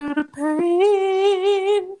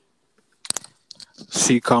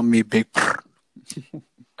She called me Big.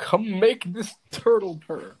 Come make this turtle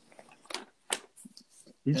purr.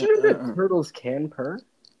 Did you know that turtles can purr?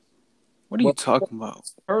 What are you talking about?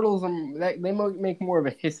 Turtles, they make more of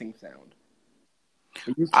a hissing sound.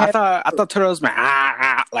 I thought turtles went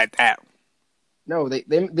like that. No,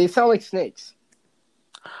 they sound like snakes.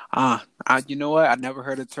 You know what? I never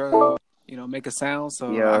heard a turtle, make a sound,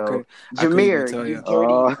 so Yo, I couldn't Jameer, tell you.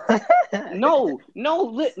 No,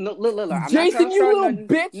 look. Jason, you little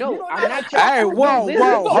bitch. No, I'm not trying. Hey, whoa,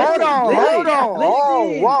 hold on.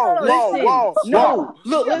 No,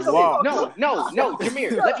 look, listen. No,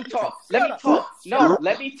 Jameer, let me talk.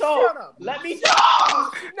 Let me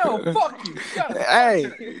talk. No, fuck you. Shut up. Hey,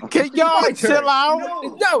 can y'all chill out?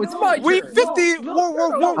 No, it's my turn. We 50.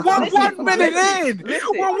 We're 1 minute in.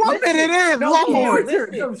 We're 1 minute in. Lord.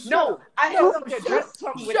 No, I have to address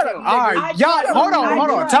something with him. All right, y'all. Hold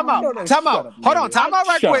on. Time out. Hold on. Time out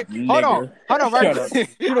right quick. Hold on. Right quick.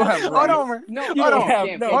 You don't have. Hold on.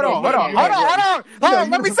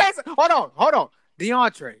 Let me say something. Hold on.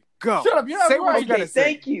 DeAndre, go. Shut up. You're not say right. what you gotta say.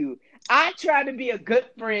 Thank you. I try to be a good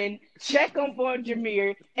friend, check on for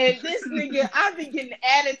Jameer, and this nigga, I've been getting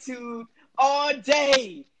attitude all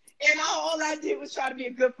day. And all I did was try to be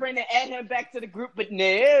a good friend and add him back to the group, but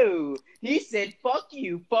no. He said, fuck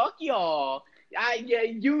you, fuck y'all.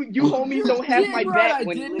 You homies don't have my back.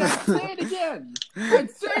 I did not say it again. I'd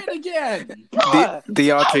say it again.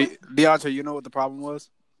 DeAndre, you know what the problem was?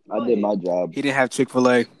 I did my job. He didn't have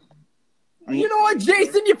Chick-fil-A. You know what,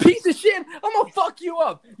 Jason, you piece of shit? I'm gonna fuck you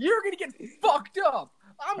up. You're gonna get fucked up.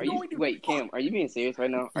 Wait, Cam, are you being serious right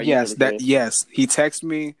now? Yes. He texted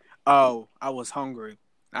me. Oh, I was hungry.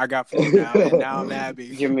 I got food now, and now I'm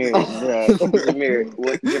happy. Jameer,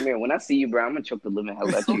 when I see you, bro, I'm gonna choke the living hell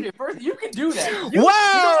out you. Okay, first, you can do that.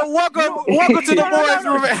 Welcome to the boys'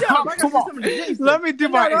 room. Come on. Let me do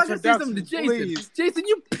my introduction, please. Jason,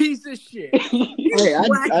 you piece of shit. Hey,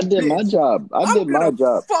 I did my job. I'm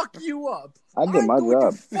gonna fuck you up. I did my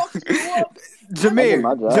job. Fuck you up.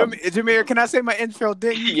 Jameer, can I say my intro?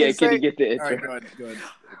 Can you get the intro? All right, go ahead.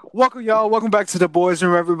 Welcome, y'all. Welcome back to the Boys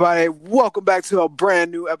Room, everybody. Welcome back to a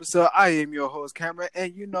brand new episode. I am your host, Cameron,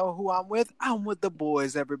 and you know who I'm with. I'm with the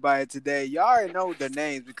boys, everybody. Today, y'all already know their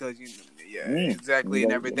names because exactly,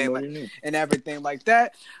 and everything like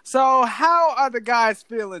that. So, how are the guys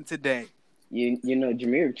feeling today? You know,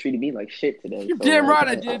 Jameer treated me like shit today. You're damn right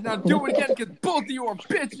I did. Now do it again because both of you are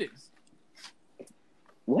bitches.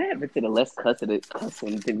 What happened to the less cussing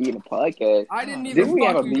to be in a podcast? I didn't even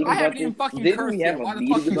fucking. I haven't even fucking cursed. Didn't we have a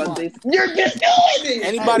meeting about this? You're just doing it.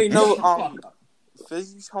 Anybody know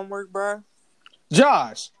physics homework, bro?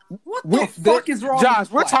 Josh, what the fuck is wrong? Josh,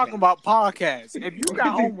 we're talking about podcasts. If you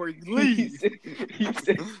got homework, leave. Dude,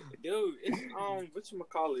 it's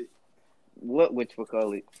whatchamacallit? What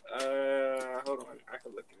whatchamacallit? Hold on, I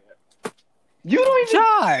can look it up. You don't even.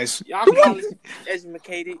 Josh, y'all call it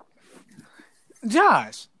educated.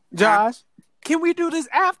 Josh, can we do this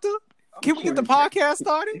after? Can we get the podcast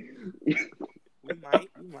started?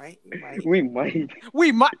 We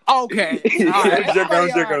might. Okay. All right. I'm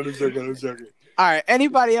joking. All right.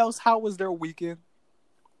 Anybody else? How was their weekend?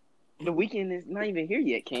 The weekend is not even here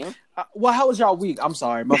yet, Cam. Well, how was y'all week? I'm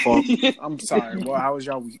sorry, my fault. I'm sorry. Well, how was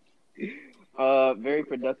y'all week? Very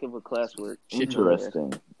productive with classwork.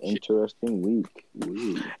 Interesting week.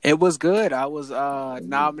 It was good. I was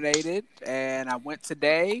nominated, and I went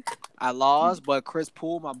today. I lost, but Chris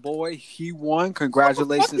Poole, my boy, he won.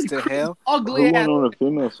 Congratulations to him. Ugly. Who won on the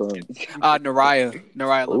female side?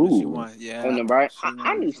 Naraya Lewis, she won. Yeah. Oh, Naraya.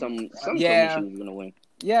 I knew some told me she was gonna win.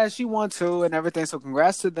 Yeah, she won too, and everything. So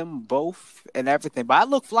congrats to them both and everything. But I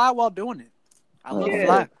look fly while doing it. I look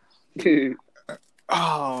fly.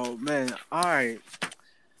 Oh man! All right.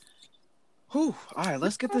 Whew. All right,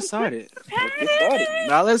 let's get this started.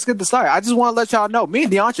 Let's get this started. I just want to let y'all know, me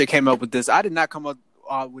and DeAndre came up with this. I did not come up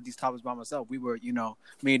with these topics by myself. We were, me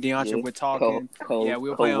and DeAndre were talking. We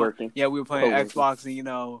were playing. We were playing Xbox, and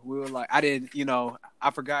we were like,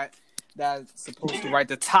 I forgot that I was supposed to write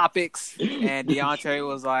the topics, and DeAndre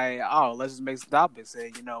was like, "Oh, let's just make some topics."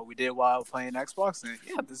 And we did while playing Xbox, and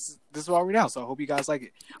this is where we're now. So I hope you guys like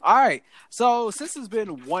it. All right, so since it's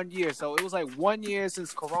been 1 year, so it was like 1 year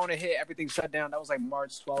since Corona hit, everything shut down. That was like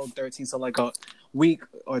March 12th, 13th, so like a week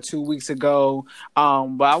or 2 weeks ago.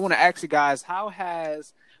 But I want to ask you guys, how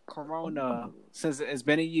has Corona, since it's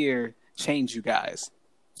been a year, changed you guys?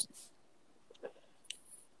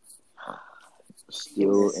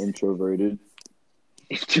 Still introverted.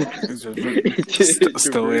 Still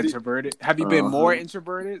introverted. Have you been more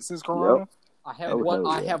introverted since Corona? Yep. I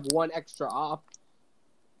have one extra op.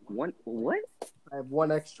 What? I have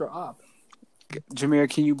one extra op. Jameer,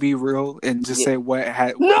 can you be real and just say what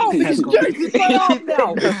had? No, what has Jason, going- shut up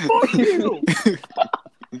now. Fuck you.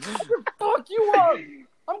 Fuck you up.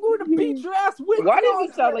 I'm going to beat your ass with Why you does it all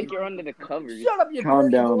sound day. like you're under the covers? Shut up, you Calm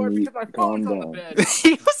dirty down, lord, meat. because my phone's Calm on the down. bed.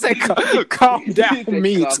 He said, "Calm down,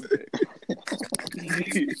 meat."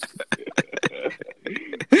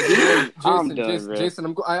 I'm done, bro.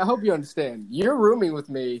 Jason, I hope you understand. You're rooming with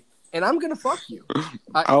me, and I'm gonna fuck you.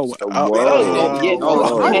 Oh, Whoa. Yeah,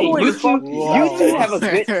 Whoa. hey, I'm going you to fuck two, you. you two have a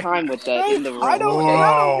good time with that in the room. I don't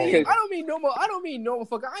Whoa. mean normal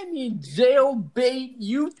fucker. I mean jailbait.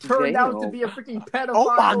 You turned out to be a freaking pedophile.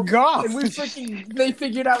 Oh my god! And they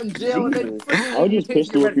figured out in jail, and they freaking I'll just take your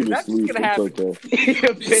pistol whip you to That's just sleep. gonna happen.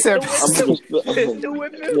 It's okay. Pistol I'm whip gonna him. just Pistol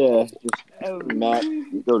whip him. yeah, just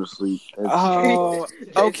Matt, go to sleep. Oh,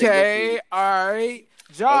 okay, all right,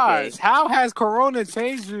 Josh. Okay. How has Corona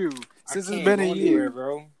changed you since it's been a year?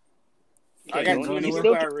 bro. I Okay, got you 20 still-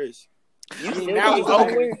 people at risk. You still Now can't it's go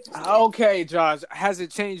over. nowhere? Okay, Josh. Has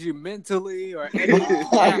it changed you mentally or anything?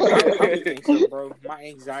 I think so, bro. My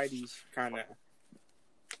anxiety's kind of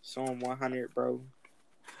showing 100, bro.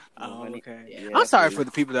 Oh, okay. Yeah, I'm sorry that's for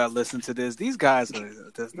the people that listen to this. These guys are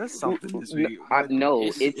that's something this week. No,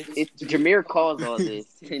 It's- it's Jameer caused all this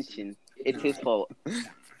tension. It's his fault.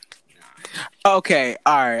 Okay,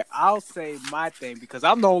 all right. I'll say my thing because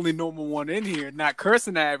I'm the only normal one in here, not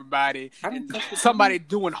cursing at everybody. And somebody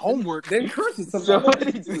doing homework. Then curses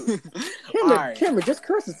somebody. All right. Cameron, just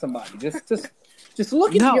curses somebody. Just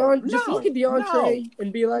look at look at DeAndre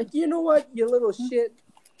and be like, you know what, you little shit.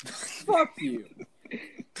 Fuck you.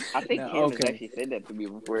 I think No, Cam has okay. actually said that to me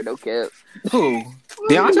before. No cap. Who?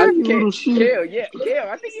 DeAndre? Kale, yeah, Kale.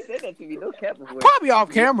 I think he said that to me. No cap before. Probably off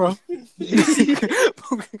camera.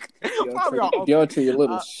 Probably off. DeAndre, you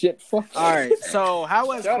little shit. Fuck. All right. So how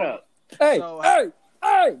has Shut up. Hey, So-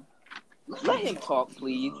 hey. Let him talk,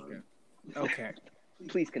 please. Okay.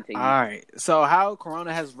 Please continue. All right. So how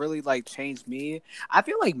Corona has really like changed me? I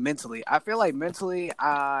feel like mentally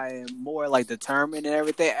I am more like determined and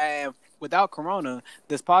everything. And without Corona,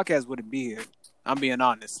 this podcast wouldn't be here. I'm being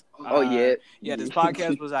honest. Oh yeah. Yeah, this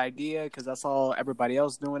podcast was an idea because I saw everybody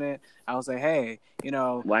else doing it. I was like, hey,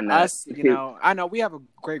 Why not? us, I know we have a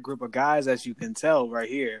great group of guys, as you can tell right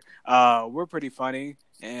here. We're pretty funny,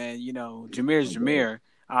 and Jameer's Jameer.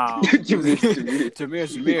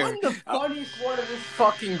 Jameer's Jameer. I'm the funniest one of this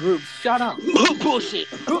fucking group. Shut up. Bullshit.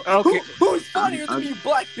 Okay. Who's funnier than you,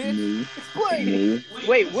 black bitch? Me, Explain. me.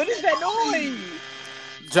 Wait, what is that noise?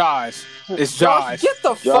 Josh. It's Josh. Get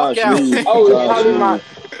the Josh, fuck out. me. Oh, it's Josh, probably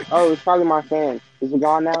me. it's probably my fan. Is it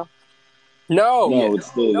gone now? No. No, it's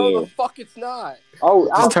still No, there. the fuck it's not. Oh,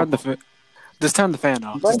 Just turn the fan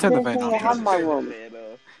off. Just turn the fan I have off. my room.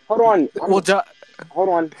 Hold on. Well, Hold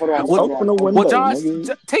on. Open the window. Well, Josh,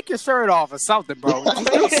 nigga. take your shirt off or something, bro.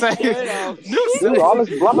 Do something. Dude, all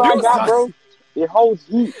this blubber I got, bro, it holds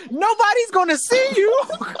heat. Nobody's gonna see you.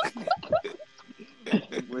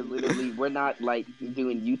 We're not like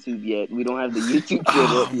doing YouTube yet. We don't have the YouTube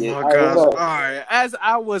channel Oh yet. my Alright, gosh! what's All up? right, as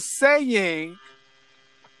I was saying,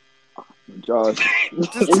 Josh.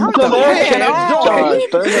 just turn the there. fan off. Josh,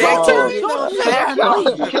 turn it off. Turn the fan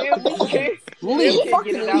off. Cam can't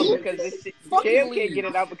get it out because this shit. Cam can't get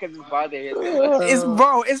it out because it's bothering him.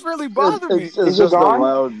 It's really bothering me. It's Is it just a gone?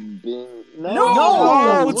 loud bing.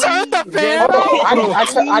 No, turn the fan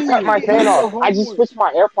off. I cut my fan off. I just switched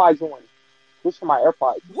my AirPods on. Switch to my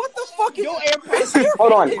AirPods. What the fuck is Your AirPods.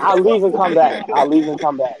 Hold on. I'll leave and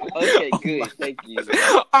come back. Okay, good. Thank you.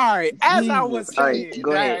 All right, as I was Jesus. All right, saying,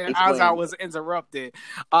 go ahead, as I explain. was interrupted,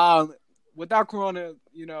 without Corona,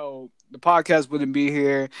 the podcast wouldn't be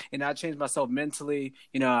here, and I changed myself mentally.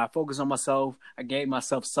 I focused on myself. I gave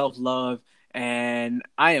myself self-love, and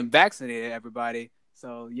I am vaccinated, everybody.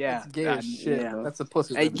 So yeah, That's gay as shit. yeah. That's a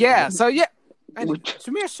pussy. Yeah, so yeah. And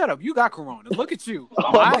Jameer, shut up. You got Corona. Look at you.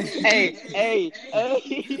 Hey.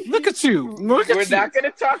 Look at you. Look at We're you. not gonna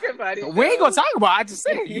talk about it. We ain't gonna talk about it. I just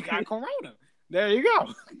said you got Corona. There you go.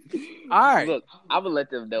 All right. Look, I'm gonna let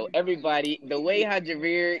them know. Everybody, the way how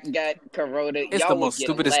Jameer got Corona, It's y'all the would most get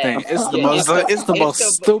stupidest laughed. thing. It's the Yeah,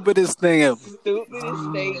 most stupidest thing ever.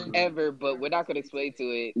 stupidest thing ever. But we're not gonna explain to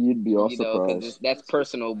it. You'd be all Because surprised. that's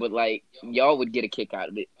personal. But like, y'all would get a kick out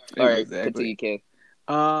of it. All right, Exactly. continue, Ken.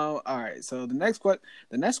 All right. So the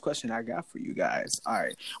next question I got for you guys. All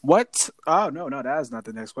right. What? Oh no, that is not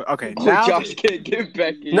the next question. Okay. Now, Josh can't get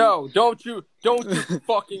back in. No, don't you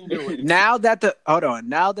fucking do it. now that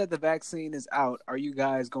the vaccine is out, are you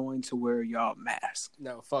guys going to wear y'all mask?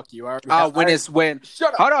 No, fuck you. When Shut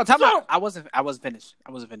up. Hold on, time Shut out. up. I wasn't finished.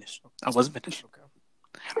 Okay.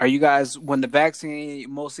 Are you guys, when the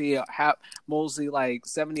vaccine mostly like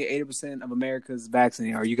 70-80% of America is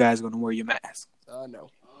vaccinated, are you guys going to wear your mask? No.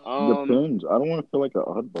 Depends. I don't want to feel like an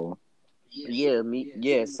oddball.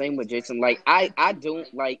 Yeah, same with Jason. Like I don't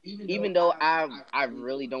like, even though I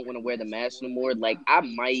really don't want to wear the mask no more. Like I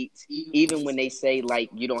might, even when they say like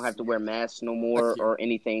you don't have to wear masks no more or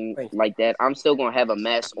anything like that, I'm still gonna have a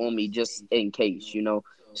mask on me just in case, you know.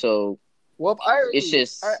 So well, I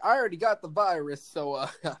already got the virus, so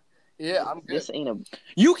yeah, I'm good. This ain't a.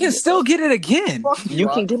 You can still get it again. You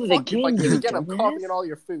can get it again. If I get it again, I'm coughing in all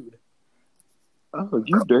your food. Oh,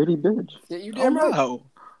 you dirty bitch! Yeah, you damn right. Wow.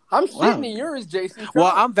 I'm shitting in yours, Jason.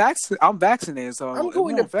 Well, I'm vaccinated, so I'm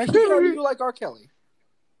going to pee on you like R. Kelly.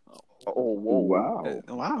 Oh, wow!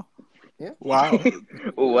 Wow! Yeah! Wow!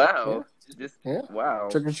 Wow! Just yeah. Wow!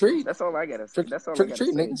 Trick or treat. That's all I gotta say. That's all trick I or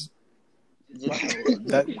treat, niggas.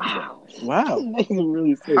 Wow!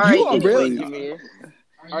 Really All right, really? Jameer,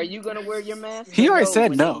 are you gonna wear your mask? He already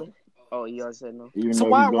said no. Oh, he already said no. So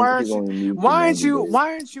why aren't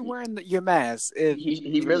you wearing your mask? If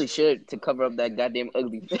He really should, to cover up that goddamn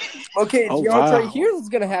ugly face. Okay, Oh, DeAndre, wow. here's what's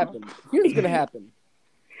gonna happen. You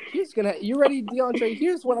ready, DeAndre?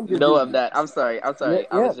 Here's what I'm gonna do. No, I'm not. I'm sorry. I was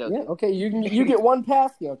joking. Yeah. Okay, you get one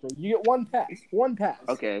pass, DeAndre. You get one pass. One pass.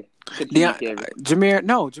 Okay.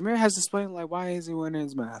 Jameer has explained like why is he wearing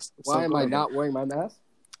his mask? Why am I not wearing my mask?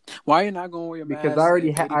 Why are you not going to wear your mask? Because I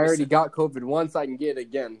already got COVID once. I can get it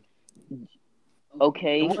again.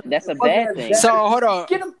 Okay, that's a bad thing. So hold on.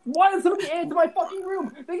 Get him! Why does somebody enter my fucking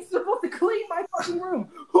room? They're supposed to clean my fucking room.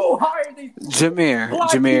 Who hired these? Jameer.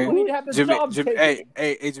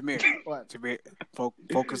 Hey, Jameer. What? Jameer,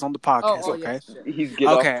 focus on the podcast, okay? Yeah, He's getting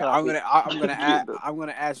Okay, off topic. I'm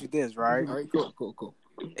gonna ask you this, right? All right, cool.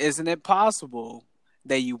 Isn't it possible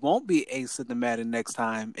that you won't be asymptomatic next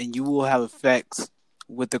time and you will have effects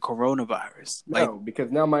with the coronavirus? No,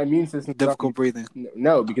 because now my immune system difficult breathing.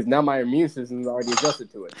 No, because now my immune system is already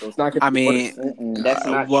adjusted to it, so it's not going to. I mean, that's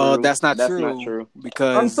not true. Well, that's not That's true. not true.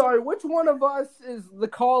 Because I'm sorry. Which one of us is the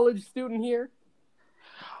college student here?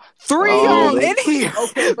 Three y'all in here.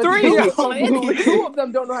 Okay, but Three y'all in here. Two of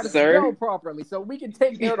them don't know how to Sir? spell properly, so we can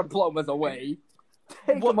take their diplomas away.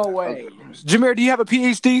 Take them away. Jameer, do you have a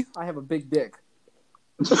PhD? I have a big dick.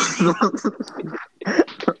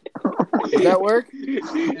 Does that work?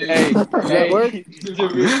 Hey, Does that work?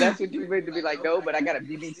 That's what you meant to be like. No, but I got a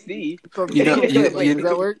BBC. Does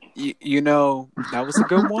that work? You know, that was a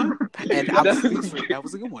good one, and that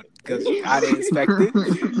was a good one because I didn't expect it.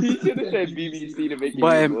 He should have said BBC to make it.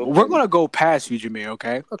 But we're gonna go past you, Jameer.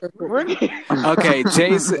 Okay. Okay,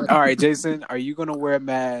 Jason. All right, Jason. Are you gonna wear a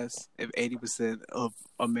mask if 80% of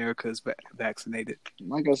America is vaccinated?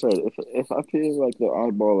 Like I said, if I feel like the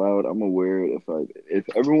oddball out, I'm gonna wear it. If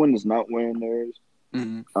everyone is not wearing theirs,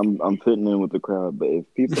 I'm fitting in with the crowd. But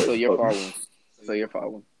if people, so you're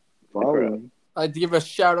following. Following. I'd give a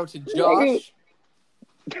shout out to Josh.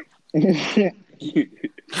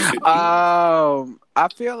 I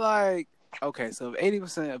feel like so if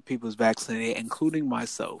 80% of people is vaccinated, including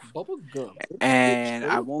myself, and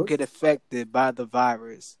I won't get affected by the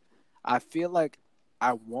virus, I feel like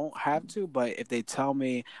I won't have to. But if they tell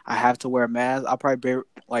me I have to wear a mask, I'll probably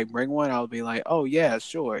bring one. I'll be like, oh yeah,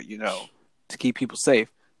 sure, to keep people safe.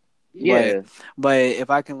 Yeah. But if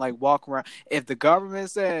I can walk around, if the government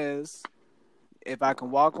says if I can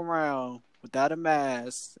walk around without a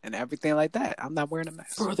mask and everything like that, I'm not wearing a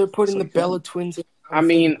mask. Bro, they're putting the Bella twins in. I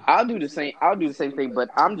mean, I'll do the same thing, but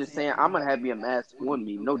I'm just saying I'm gonna have a mask on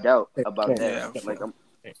me, no doubt about that.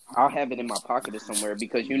 Yeah. I'll have it in my pocket or somewhere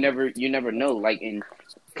because you never know. Like in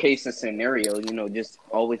case of scenario, just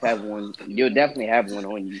always have one. You'll definitely have one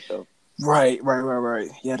on you. So right.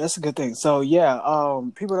 Yeah, that's a good thing. So yeah,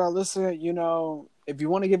 people that are listening, if you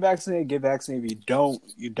want to get vaccinated, get vaccinated. If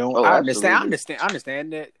you don't. Oh, I absolutely.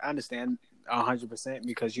 understand that. I understand 100%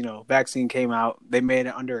 because vaccine came out. They made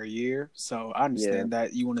it under a year, so I understand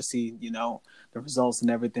that you want to see the results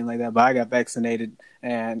and everything like that. But I got vaccinated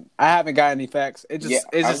and I haven't got any effects. It's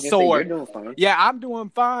just sore. You're doing fine. Yeah, I'm doing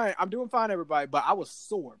fine. Everybody. But I was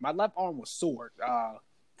sore. My left arm was sore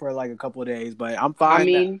for a couple of days. But I'm fine. I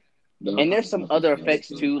mean. And there's some other effects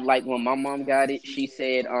too. Like when my mom got it, she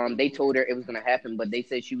said they told her it was gonna happen, but they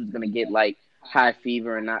said she was gonna get high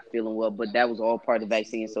fever and not feeling well. But that was all part of the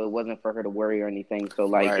vaccine, so it wasn't for her to worry or anything. So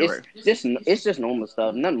it's just normal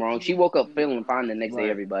stuff. Nothing wrong. She woke up feeling fine the next day.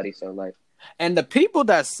 Everybody. So And the people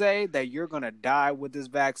that say that you're gonna die with this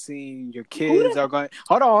vaccine, your kids are going.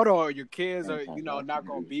 Hold on. Your kids are not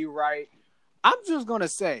gonna be right. I'm just going to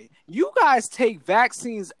say, you guys take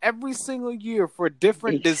vaccines every single year for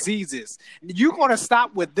different diseases. You going to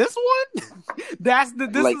stop with this one? This is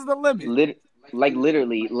the limit. like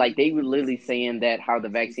literally, like they were literally saying that how the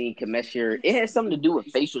vaccine can mess your. It has something to do with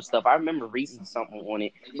facial stuff. I remember reading something on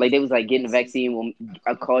it. Like they was like getting the vaccine will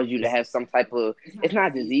cause you to have some type of. It's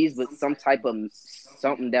not a disease, but some type of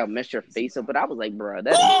something that'll mess your face up. But I was like, bro,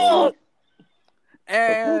 that's.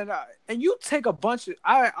 And you take a bunch of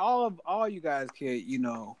all you guys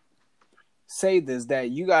can say this that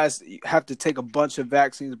you guys have to take a bunch of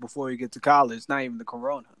vaccines before you get to college. Not even the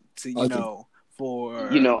corona to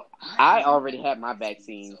I already had my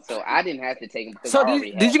vaccine, so I didn't have to take them. So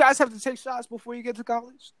did you guys have to take shots before you get to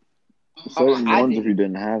college? Certain ones if you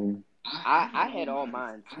didn't have them. I had all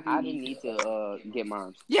mine. I didn't need to get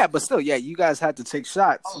mine. Yeah, but still, you guys had to take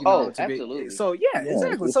shots. Absolutely. So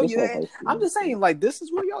exactly. So I'm just saying, like, this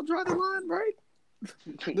is where y'all draw the line, right?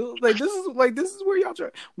 this is where y'all try.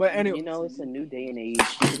 But anyway, it's a new day and age.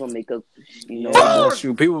 People gonna make up.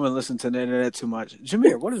 Shoot, people been listening to the internet too much.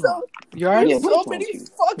 Jameer, what is wrong? You alright? There's so many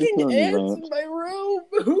fucking ants in my room.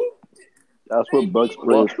 That's what bug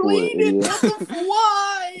spray is for.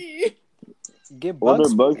 Why? Get bug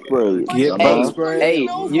spray. Get bug spray. Hey,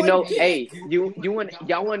 y'all want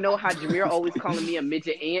to know how Jameer always calling me a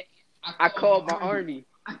midget ant? I called my army.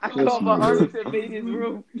 I called my army to invade his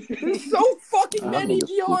room. There's so fucking many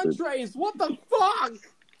DeAndres. What the fuck?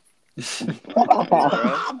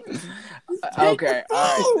 Okay, all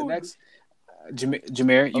right. The next,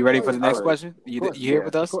 Jameer, you ready for the next question? You here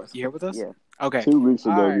with us? You here with us? Yeah. Okay. 2 weeks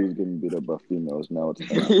ago, he was getting beat up by females. Now it's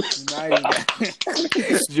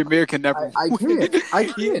Jameer can never. I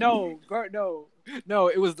can't. No,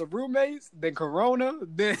 it was the roommates, then Corona,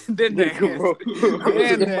 then the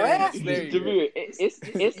ants. Jameer,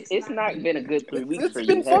 it's not been a good 3 weeks for you. It's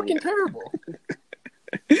been fucking terrible.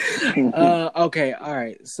 Okay, all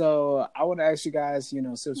right. So I want to ask you guys,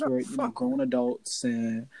 since we're grown adults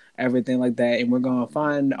and everything like that, and we're gonna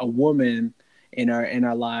find a woman in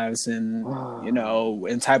our lives, and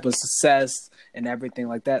in type of success and everything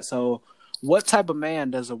like that. So, what type of man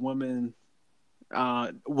does a woman?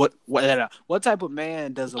 What type of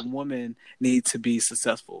man does a woman need to be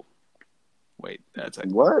successful? Wait, that's like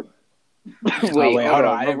what? Wait, hold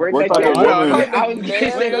on. I got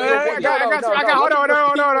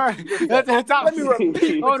Let me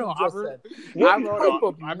repeat. Hold on.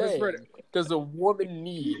 I misread it. Does a woman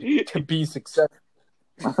need to be successful?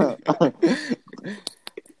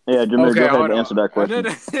 Yeah, Jameer, go ahead and answer that question.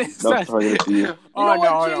 That's harder to you. Oh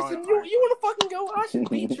no, Jason, you want to fucking go? I should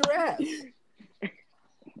beat your ass.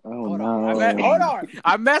 Oh no! Hold on,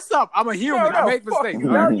 I messed up. I'm a human. I make mistakes.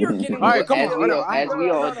 Now you're getting all right. Come on. As we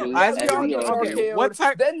all do. Okay. What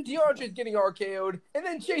type? Then DeAndre's getting RKO'd, and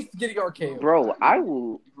then Chase is getting RKO'd. Bro, I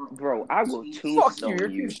will tombstone Fuck you.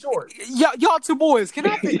 You're too short. Y'all two boys. Can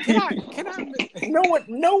I? No one.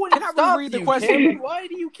 Can I reread the question? Cameron. Why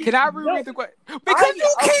do you keep? Can I reread the question? Because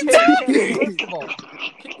you keep talking. First of all,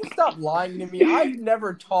 can you stop lying to me? I've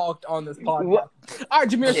never talked on this podcast. All right,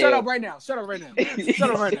 Jameer, shut up right now.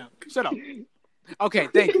 Shut up. Okay,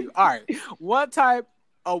 thank you. All right. What type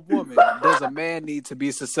of woman does a man need to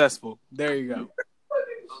be successful? There you go.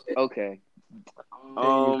 Okay.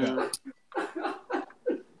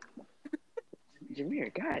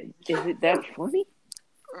 Jameer, God, is it that funny?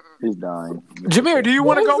 He's dying. Jameer, do you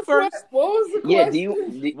want to go first? What was the question?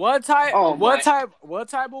 Yeah, what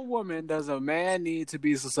type of woman does a man need to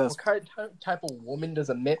be successful? What type of woman does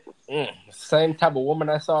a man? Same type of woman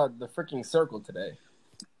I saw at the freaking circle today.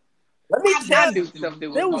 Let me tell you,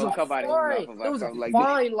 there was a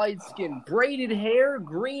fine light skin, braided hair,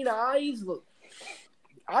 green eyes. Look,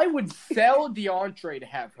 I would sell DeAndre to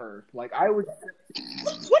have her. Like I would.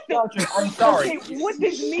 What DeAndre, I'm sorry. Okay, what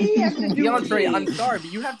does me have to do DeAndre, with I'm sorry,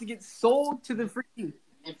 but you have to get sold to the freaking.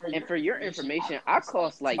 And for your information, I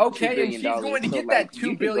cost like $2 billion. and she's going to get that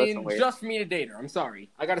 $2 billion just for me to date her. I'm sorry,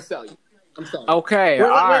 I gotta sell you. I'm sorry. Okay,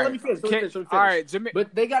 let me finish. All right, Jimmy.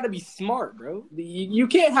 But they got to be smart, bro. You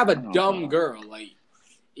can't have a dumb girl. Like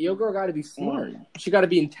your girl got to be smart. She got to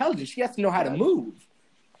be intelligent. She has to know how to move.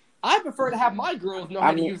 I prefer to have my girls know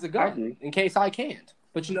how to use a gun in case I can't.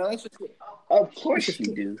 But that's just it. Of course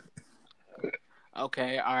you do.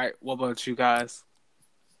 Okay, all right. What about you guys?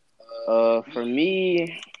 For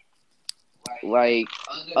me, like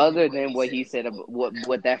other than what he said about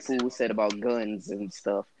what that fool said about guns and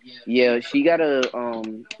stuff, yeah, she gotta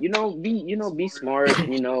be smart,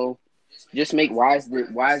 just make wise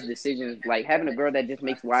decisions. Like having a girl that just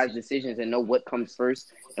makes wise decisions and know what comes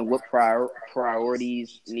first and what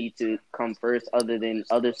priorities need to come first, other than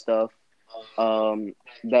other stuff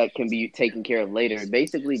that can be taken care of later.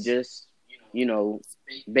 Basically, just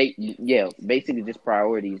basically just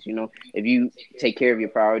priorities. If you take care of your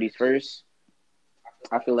priorities first,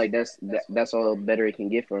 I feel like that's all better it can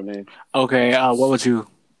get for a man. Okay, what would you,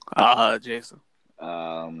 Jason?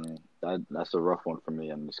 That's a rough one for me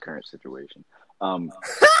in this current situation.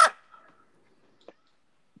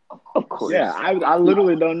 Of course. Yeah, I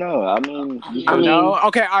literally don't know. I mean, no.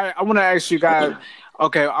 Okay, I want to ask you guys.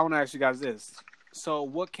 Okay, I want to ask you guys this. So,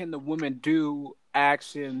 what can the women do?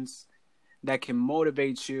 Actions that can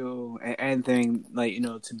motivate you and anything like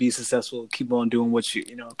to be successful. Keep on doing what you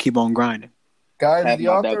keep on grinding. Guys, the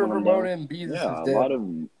author of Ramona and Beezus is dead. A lot of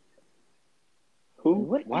who?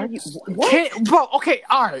 What? Why are you? What? Bro, okay,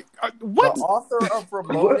 all right. What? The author of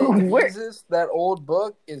Ramona and Beezus, that old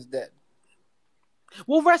book, is dead.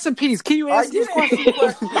 Well, rest in peace. Can you answer this question?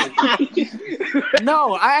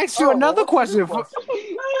 No, I asked you another question.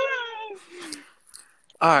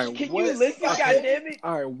 All right. Can you listen, goddammit?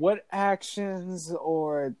 All right. What actions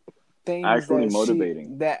or things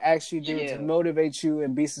that actually do to motivate you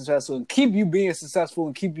and be successful and keep you being successful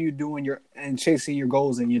and keep you doing and chasing your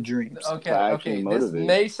goals and your dreams? Okay. This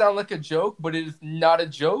may sound like a joke, but it is not a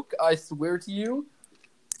joke. I swear to you.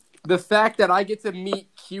 The fact that I get to meet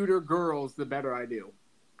cuter girls, the better I do.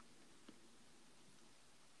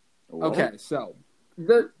 What? Okay, so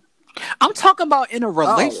I'm talking about in a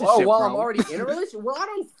relationship. Well, bro. I'm already in a relationship. Well, I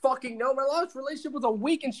don't fucking know. My last relationship was a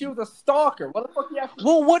week, and she was a stalker. What the fuck do you have to?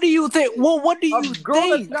 Well, what do you think? Well, what do you think? A girl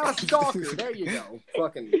that's not a stalker. There you go.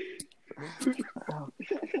 Fucking.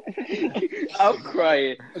 I'm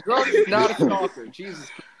crying. A girl that's not a stalker. Jesus.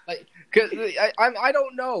 Like, cause I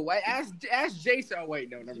don't know. I asked Jason. Oh wait,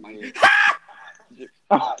 no, never mind.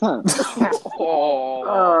 That's cold.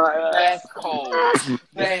 That's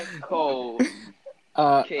cold.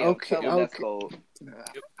 Okay. That's cold.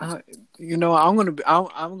 I'm gonna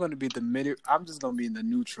be the middle. I'm just gonna be in the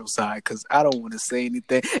neutral side because I don't want to say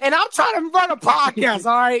anything, and I'm trying to run a podcast.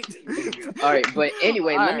 All right. All right, but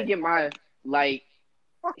anyway, let me get my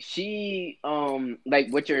She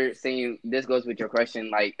like what you're saying. This goes with your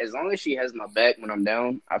question. Like, as long as she has my back when I'm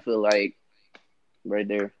down, I feel like right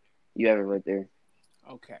there, you have it right there.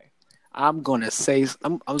 Okay. I'm gonna say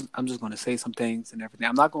I'm just gonna say some things and everything.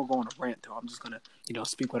 I'm not gonna go on a rant though. I'm just gonna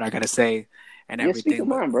speak what I gotta say and everything. Speak your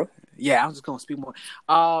mind, bro. Yeah, I'm just gonna speak more.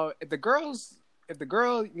 If the girl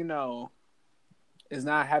is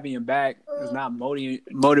not having your back, is not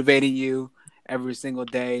motivating you every single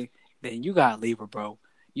day, then you gotta leave her, bro.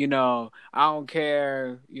 I don't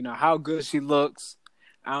care how good she looks.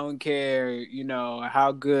 I don't care,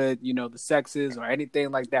 how good, the sex is or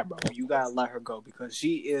anything like that, bro. You gotta let her go because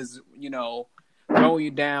she is, throwing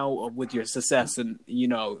you down with your success and you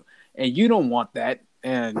don't want that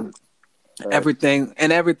and everything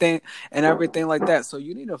like that. So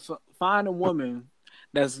you need to find a woman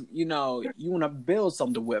that's, you want to build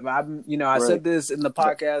something with. I said this in the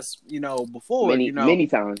podcast, before, many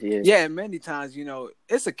times, yeah, many times,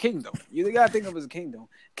 it's a kingdom. You gotta think of it as a kingdom.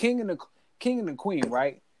 King and the queen,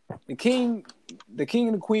 right? The king and the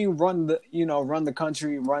queen run the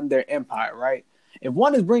country, run their empire, right? If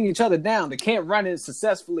one is bringing each other down, they can't run it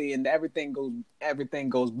successfully, and everything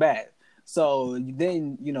goes bad. So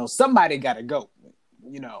then somebody gotta go.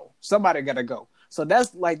 Somebody gotta go. So that's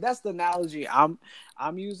the analogy I'm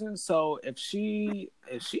using. So if she's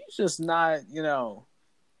just not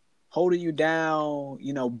holding you down,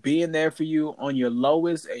 being there for you on your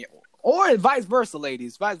lowest. Or vice versa,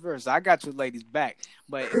 ladies. Vice versa. I got your ladies back.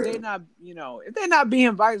 But if they're not, if they're not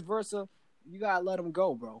being vice versa, you gotta let them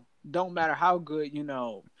go, bro. Don't matter how good,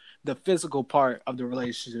 the physical part of the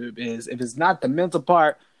relationship is. If it's not the mental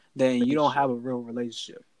part, then you don't have a real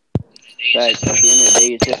relationship. Facts. At the end of the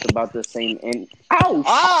day, it's just about the same end. Ow!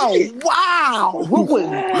 Oh, wow! What was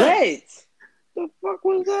that? The fuck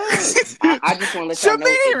was that? I just want to let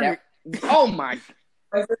y'all know. Oh my.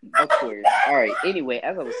 Of course. All right. Anyway,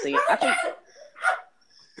 as I was saying, I think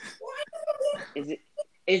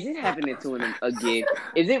is it happening to him again?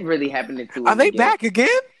 Is it really happening to him? Are they back again?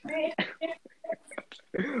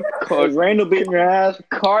 Is Randall beating your ass?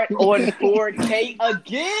 Cart on 4K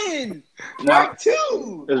again. Part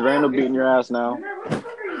 2. Is Randall beating your ass now?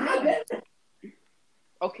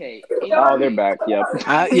 Okay. Oh, they're back. Yep.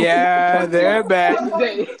 Yeah, they're back.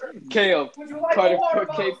 KO. Carter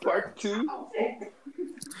 4K Part 2.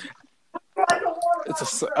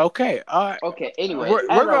 Okay. All right. Okay. Anyway, we're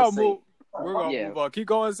gonna move. We're gonna move on. Keep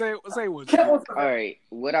going. Say what you. All right.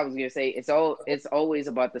 What I was gonna say, it's always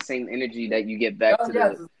about the same energy that you get back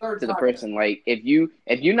to the person. Like if you're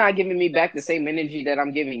not giving me back the same energy that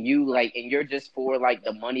I'm giving you, like, and you're just for like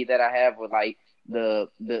the money that I have or like the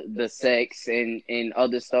sex and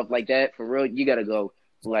other stuff like that, for real, you gotta go.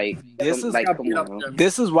 Like this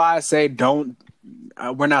is why I say don't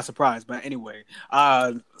we're not surprised. But anyway,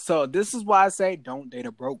 so this is why I say don't date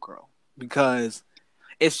a broke girl, because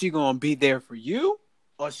is she gonna be there for you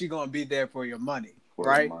or is she gonna be there for your money?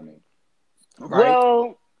 Right?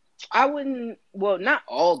 Well, I wouldn't. Well, not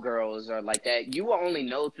all girls are like that. You will only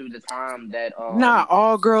know through the time that. Not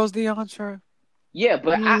all girls, DeAndre. Yeah,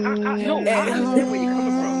 but I understand where you're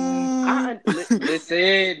coming from.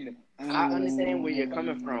 Listen. I understand where you're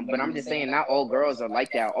coming from, but I'm just saying not all girls are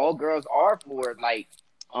like that. All girls are for like,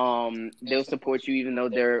 they'll support you even though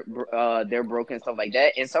they're broke and stuff like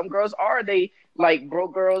that. And some girls are like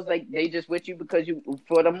broke girls, like they just with you because you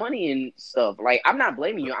for the money and stuff. Like I'm not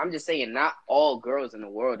blaming you. I'm just saying not all girls in the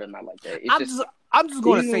world are not like that. I'm just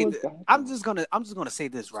gonna say this. I'm just gonna say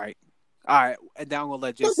this, right? All right, and then I'm gonna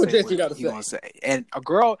let Jess say what you're gonna say. And a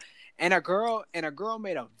girl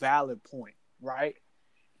made a valid point, right?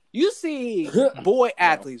 You see boy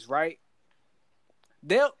athletes, right?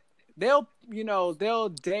 They'll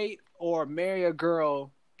date or marry a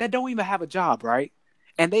girl that don't even have a job, right?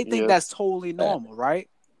 And they think that's totally normal, right?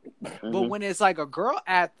 Mm-hmm. But when it's like a girl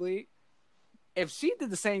athlete, if she did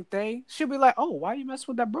the same thing, she'll be like, "Oh, why you mess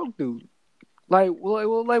with that broke dude? Like,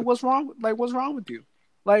 what's wrong? Like, what's wrong with you?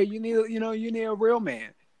 Like, you need a real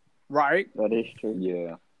man, right?" That is true.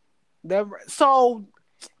 Yeah. So.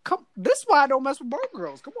 This is why I don't mess with broke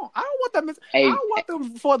girls. Come on, I don't want them. I don't want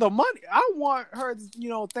them for the money. I want her,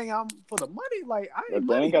 think I'm for the money. Like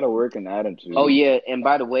they ain't got to work an attitude. Oh yeah, and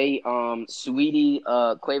by the way, Sweetie,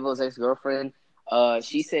 Quavo's ex-girlfriend,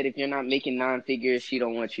 she said if you're not making 9 figures, she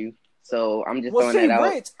don't want you. So I'm just throwing that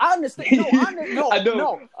out. Rich. I understand. No, I know.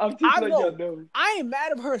 No. I'm just letting y'all know. I ain't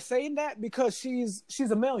mad at her saying that because she's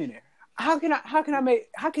a millionaire. How can I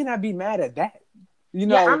be mad at that?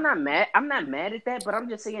 Yeah, I'm not mad. I'm not mad at that, but I'm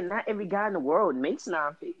just saying not every guy in the world makes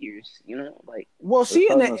 9 figures. Like, well, she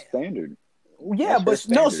in the standard. Yeah, but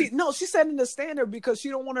she set in the standard because she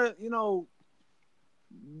don't want to,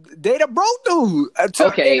 date a broke dude.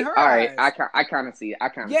 Okay, all right. I kind of see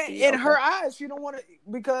it. In her eyes, she don't want to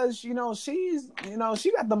because she got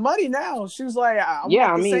the money now. She was like, I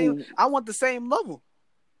want the same level.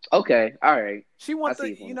 Okay, all right. She want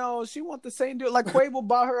the same dude. Like Quavo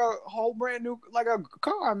bought her a whole brand new like a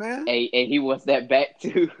car, man. Hey, he wants that back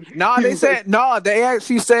too. They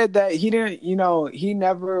actually said that he didn't. He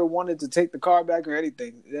never wanted to take the car back or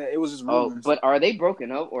anything. It was just rumors. Oh, but are they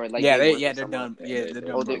broken up or like? They're done. They're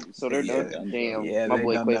done. So they're done. Damn, my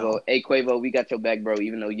boy Quavo. Now. Hey Quavo, we got your back, bro.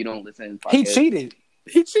 Even though you don't listen. To he cheated.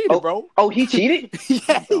 He cheated, bro. Oh, he cheated?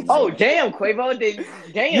 Yeah. Damn, Quavo.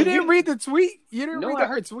 Damn. You didn't read the tweet? You didn't read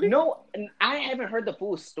her tweet? No, I haven't heard the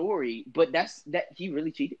full story, but that he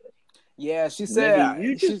really cheated. Yeah, she said... Maybe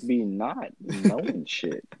you just be not knowing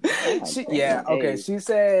shit. She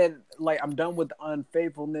said, like, I'm done with the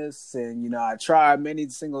unfaithfulness, and, I tried many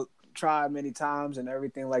times and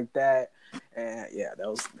everything like that. And, yeah, that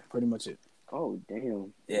was pretty much it. Oh,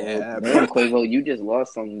 damn. Yeah. Damn, Quavo, you just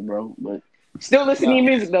lost something, bro, but... Still listening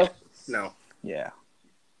to music though. No. Yeah.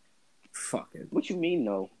 Fuck it. What you mean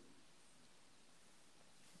no?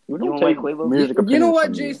 We don't take music. You know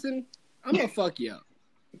what, Jason? I'm gonna fuck you up.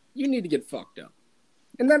 You need to get fucked up,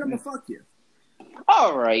 and then I'm gonna fuck you.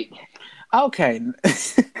 All right. Okay.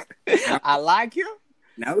 I like you.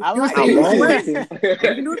 No, I like you. You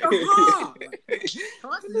can do it the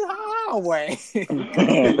hard way.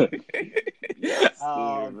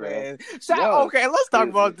 Oh man! Okay, let's talk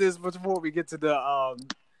about this before we get to the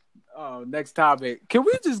next topic. Can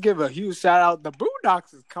we just give a huge shout out? The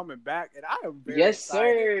Boondocks is coming back, and I am very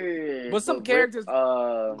excited. Sir. But some characters,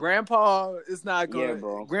 Grandpa is not going.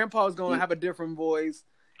 Bro. Grandpa's going to have a different voice,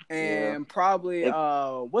 and probably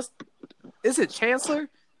is it Chancellor?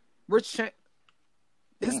 Rich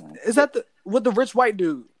is that with the rich white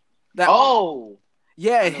dude?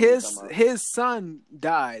 Yeah, his son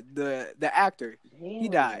died. The actor, he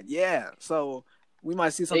died. Yeah, so we might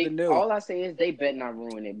see something new. All I say is they bet not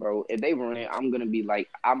ruin it, bro. If they ruin it, I'm gonna be like,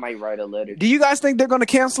 I might write a letter. Do you guys think they're gonna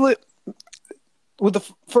cancel it with the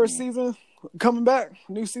first season coming back?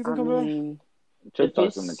 New season coming back?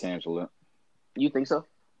 TikTok's gonna cancel it. You think so?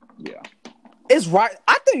 Yeah, it's right.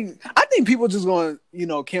 I think people just gonna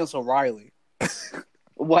cancel Riley.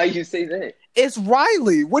 Why you say that? It's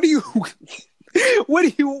Riley. What do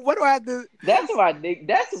I have to?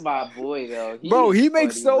 That's my boy though. He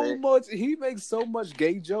makes so much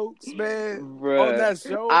gay jokes, man. Bruh. On that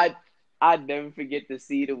show. I never forget the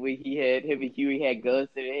scene of when him and Huey had guns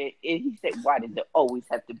in it, and he said, "Why does it always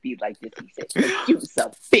have to be like this?" He said, "You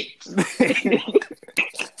some bitch."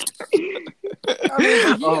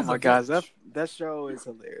 Oh my gosh, that show is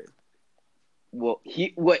hilarious. Well,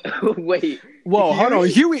 wait. Whoa, hold on.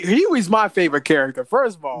 Huey's my favorite character.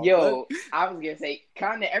 First of all, yo, I was gonna say,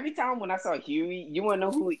 kind of every time when I saw Huey, you wanna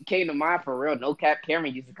know who came to mind for real? No cap.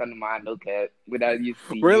 Cameron used to come to mind. No cap. Without you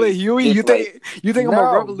see really, Huey? You think I'm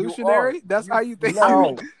a revolutionary? That's how you think?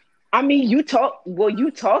 No. I mean, you talk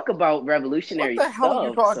about revolutionary What the hell are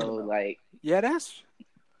you stuff. talking So about? like, Yeah, that's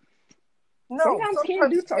No. sometimes Cam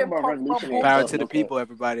do talk about revolutionary power stuff. to the Okay. people,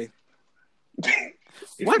 everybody.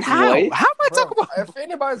 What? How? What? How am I talking about? If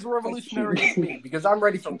anybody's revolutionary, it's me because I'm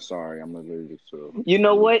ready for. I'm sorry, I'm allergic to. You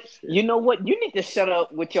know what? You need to shut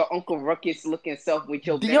up with your Uncle Ruckus looking self with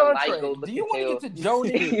your DeAndre, do you want to get to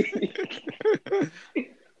Jody?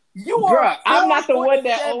 You Bruh, are. I'm not the one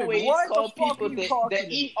that 4'7". always What call the fuck people are you talking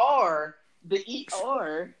the ER. The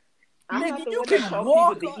ER. I'm Nigga, not the you one can that call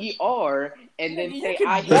walk people the ER and then You say can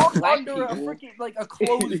I hate walk black under people. a freaking like a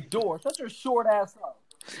closed door. Shut your short ass up.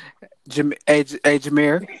 Hey,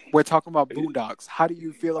 Jameer, we're talking about Boondocks. How do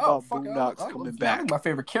you feel about Boondocks coming back? I think my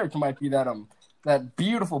favorite character might be that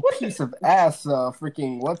beautiful piece of ass.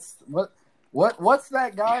 Freaking what's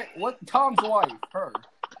that guy? What Tom's wife? Her.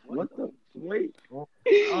 What the wait?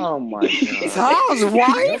 Oh my god! Tom's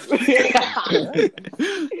wife?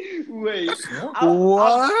 Wait,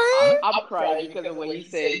 What? I'm crying because of what he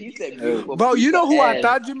said. He said beautiful. Bro, you know who I ass.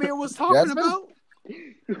 thought Jameer was talking Jasmine? about?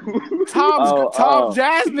 Tom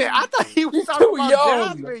Jasmine. I thought he was talking too about young.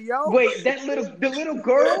 Jasmine, yo. Wait, the little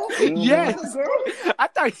girl? Yes. The little girl? I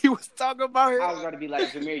thought he was talking about her. I was gonna be like,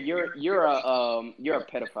 Jameer, you're a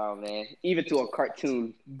pedophile, man. Even to a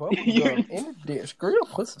cartoon. Bubblegum in the dish. Girl, your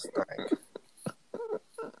pussy stank.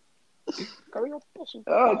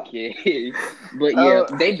 Okay, but yeah,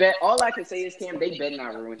 they bet. All I can say is, Cam, they bet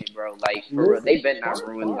not ruin it, bro. Like for real, they bet not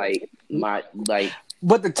ruin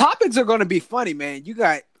But the topics are gonna be funny, man.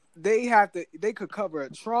 They could cover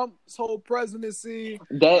Trump's whole presidency.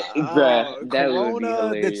 That Corona, would be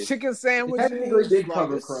hilarious. the chicken Technically, sandwiches. they did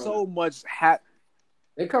cover Corona. So much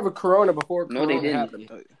They covered Corona before No, Corona they didn't.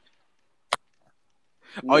 happened.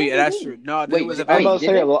 Oh yeah, that's true. No, Wait, it was I'm about to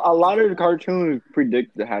say did a lot of the cartoons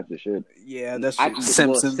predict the half the shit. yeah, that's true.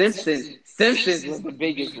 Simpsons. Simpsons was the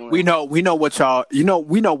biggest one. We know what y'all.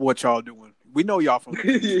 We know what y'all doing. We know y'all from.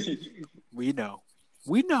 We know.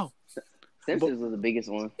 Simpsons was the biggest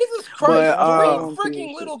one. Jesus Christ! But, 3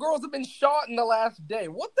 freaking little girls have been shot in the last day.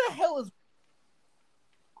 What the hell is?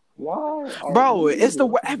 Why, Bro? It's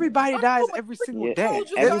everybody dies every single day.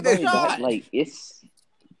 Everybody shot. like It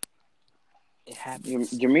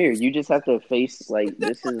happens. Jameer, you just have to face like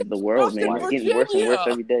this is the world, man. It's getting worse and worse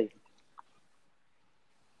every day.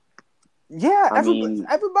 Yeah, I mean-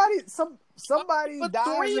 somebody But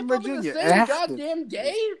dies 3 in of them in Virginia. the It same has to. goddamn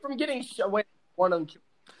day from getting shot. Wait, one of them.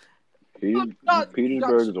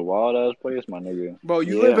 Petersburg is a wild ass place, my nigga. Bro,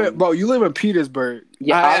 you live in Petersburg.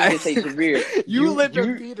 Yeah, I was gonna say, Jameer, you live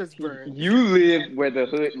in Petersburg. You live where the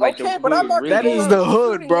hood, like Okay, the but hood I'm not. really That is is. the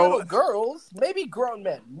hood, shooting bro. Little girls, maybe grown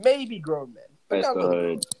men. That's not the little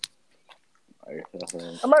hood.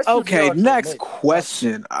 I might shoot Okay, DeAndre, next maybe.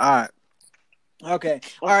 question. All right. Okay.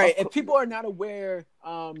 All right. If people are not aware,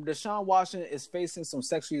 Deshaun Watson is facing some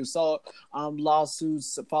sexual assault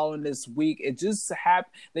lawsuits following this week. It just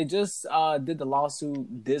happened. They just did the lawsuit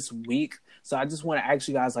this week. So I just want to ask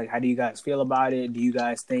you guys, like, how do you guys feel about it? Do you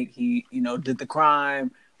guys think he, did the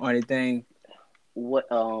crime or anything?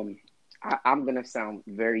 What I'm gonna sound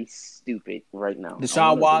very stupid right now.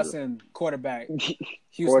 Deshaun Watson, quarterback,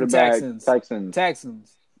 Houston Quarterback, Texans.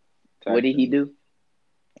 Texans. What did he do?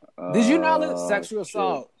 Did you not look sexual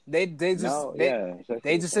assault? They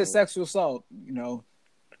just said sexual assault.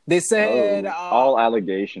 They said all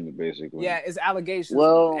allegations, basically. Yeah, it's allegations.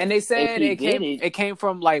 Well, and they said if he it came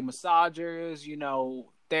from like massagers,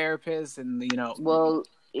 therapists, and Well,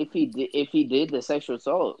 if he did the sexual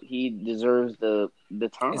assault, he deserves the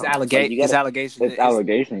time. It's allegations. It's allegations. It's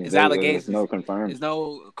allegations. It's allegations. There's no confirmed. There's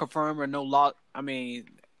no confirmed or no law.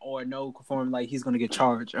 Or no confirmed like he's gonna get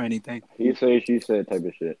charged or anything. He said, she said type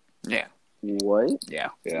of shit. Yeah. What? Yeah.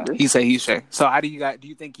 Yeah. He said, he said. So how do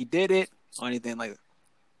you think he did it or anything like that?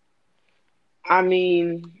 I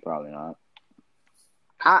mean, Probably not.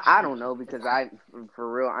 I don't know because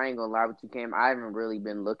for real, I ain't gonna lie with you, Cam. I haven't really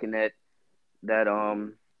been looking at that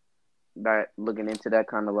looking into that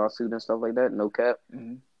kind of lawsuit and stuff like that. No cap.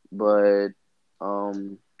 Mm-hmm. But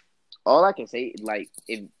all I can say, like,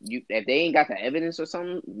 if they ain't got the evidence or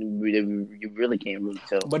something, you really can't really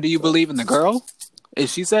tell. But do you believe in the girl? If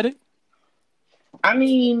she said it? I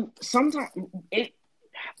mean, sometimes I'm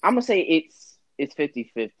gonna say it's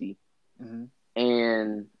 50-50. Mm-hmm.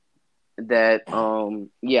 And that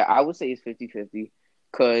I would say it's 50-50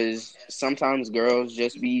 because sometimes girls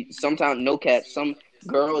just be sometimes no cap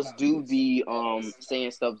girls do be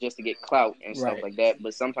saying stuff just to get clout and stuff like that.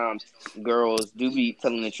 But sometimes girls do be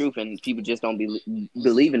telling the truth, and people just don't be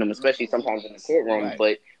believing them, especially sometimes in the courtroom. Right.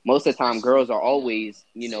 But most of the time, girls are always,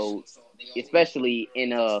 especially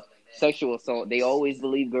in a sexual assault, they always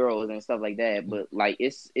believe girls and stuff like that. But like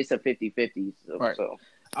it's a 50-50. Right. So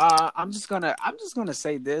I'm just gonna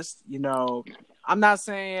say this. I'm not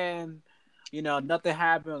saying nothing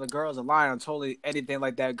happened or the girls are lying or totally anything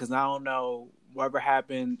like that, because I don't know whatever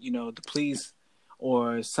happened. The police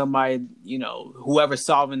or somebody, whoever's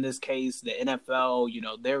solving this case, the NFL,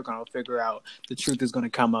 they're gonna figure out the truth is gonna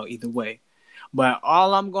come out either way. But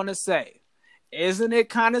all I'm gonna say, isn't it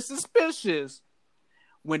kind of suspicious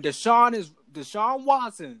when Deshaun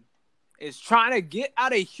Watson is trying to get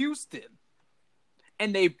out of Houston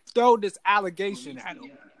and they throw this allegation at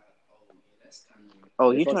him? Oh,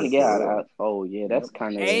 he's trying to get out of. Oh, yeah, that's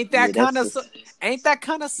kind of. Ain't that kind of sus?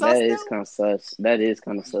 That is kind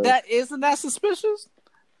of sus. That isn't that suspicious?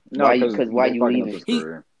 No, because why you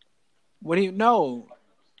leaving? What do you know?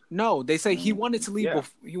 No, they say he wanted to leave. Yeah.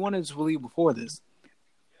 He wanted to leave before this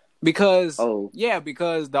because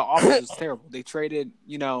because the offense was terrible. They traded,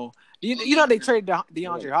 they traded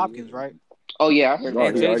DeAndre Hopkins, right? Oh yeah, I heard that.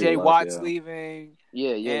 And JJ Watt's leaving.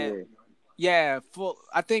 Yeah.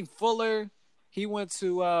 I think Fuller. He went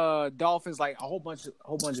to Dolphins. Like a whole bunch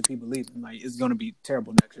of people leaving. Like it's gonna be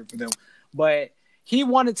terrible next year for them. But he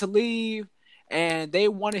wanted to leave, and they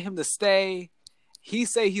wanted him to stay. He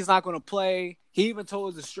said he's not gonna play. He even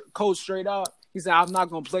told the coach straight up. He said, "I'm not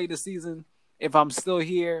gonna play this season if I'm still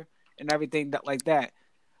here and everything like that."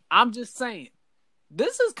 I'm just saying,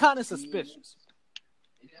 this is kind of suspicious.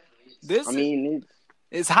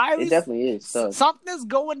 It's highly. It definitely is. So. Something's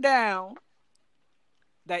going down.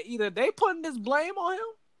 That either they putting this blame on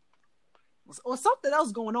him, or something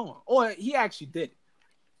else going on, or he actually did it.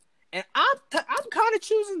 And I'm kind of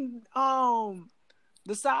choosing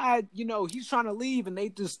the side. He's trying to leave, and they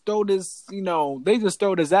just throw this. They just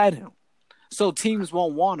throw this at him, so teams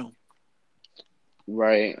won't want him.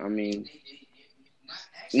 Right. I mean,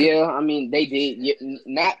 they did. Yeah,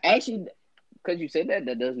 not actually, because you said that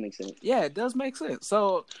does make sense. Yeah, it does make sense.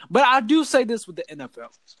 So, but I do say this with the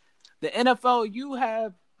NFL. The NFL, you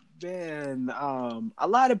have been a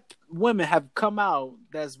lot of women have come out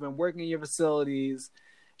that's been working in your facilities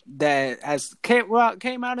that has came out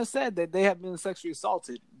and said that they have been sexually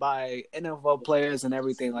assaulted by NFL players and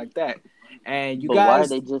everything like that. And guys, why are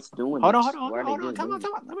they just doing? Hold on. Come on.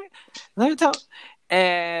 Let me tell.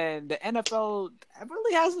 And the NFL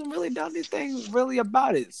really hasn't really done anything really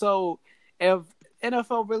about it. So if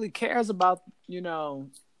NFL really cares about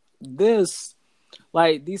this.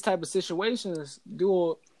 Like these type of situations,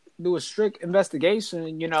 do a strict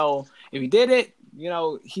investigation. If he did it,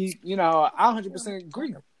 he, I 100%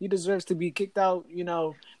 agree. He deserves to be kicked out.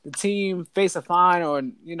 The team face a fine or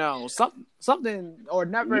something or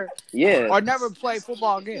never play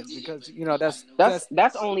football again because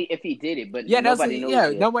that's only if he did it. But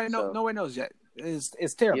nobody knows yet.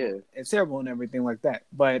 It's terrible. Yeah. It's terrible and everything like that.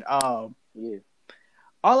 But all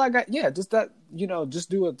I got, just that just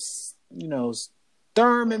do a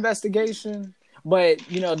thorough investigation, but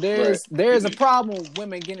there's a problem with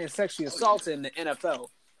women getting sexually assaulted in the NFL.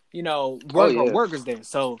 Workers there,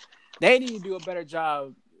 so they need to do a better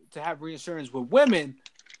job to have reassurance with women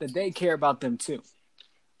that they care about them too.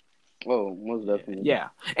 Oh, most definitely. Yeah,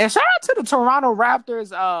 and shout out to the Toronto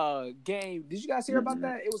Raptors game. Did you guys hear about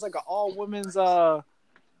that? It was like an all women's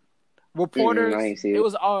reporters. It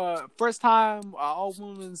was first time all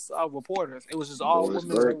women's reporters. It was just all women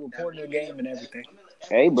who reported the game and everything.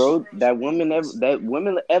 Hey, bro, that women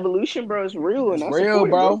evolution, bro, is real. It's real,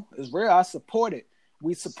 bro. It's real. I support it.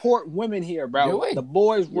 We support women here, bro. The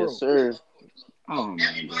boys' world. Yes, sir. Oh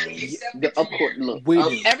man, of course, look.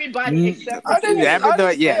 Everybody except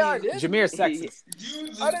Jameer sexist.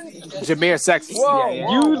 Jameer sexist.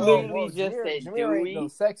 You literally just said Jameer ain't no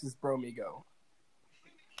sexist, bro, Migo.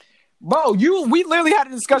 Bro, we literally had a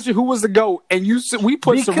discussion who was the GOAT, and we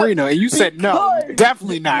put Serena, and you said no,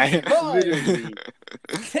 definitely not.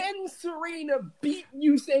 Can Serena beat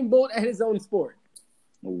Usain Bolt at his own sport?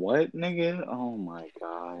 What, nigga? Oh my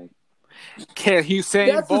god! Can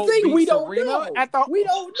Usain Bolt beat we Serena? We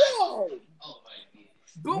don't know.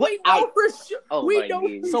 But we know for sure. We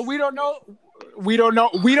don't. So we don't know. We don't know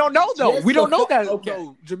though. Yes, we don't know that. Okay.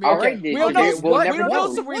 Jameer. All right, we don't know. We don't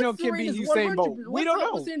know Serena can beat Usain Bolt. We don't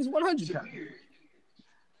know. Is 100 pounds.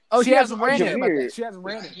 Oh, she hasn't ran it. She hasn't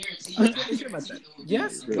ran it.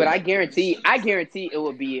 Yes, but I guarantee it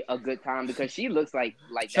will be a good time because she looks like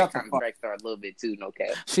that kind of track star a little bit too. No cap.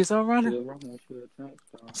 She's all running.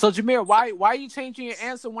 So Jameer, why are you changing your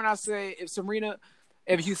answer when I say if Serena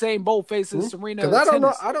if Usain Bolt faces Serena, because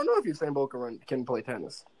I don't know if Usain Bolt can play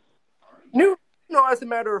tennis. No, as a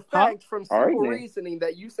matter of fact, from simple reasoning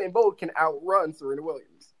that Usain Bolt can outrun Serena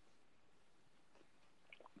Williams.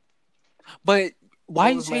 But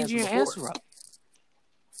why are you changing your answer up?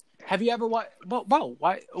 Have you ever watched? Bro,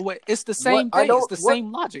 why? It's the same thing. It's the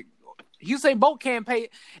same logic. Usain Bolt can't play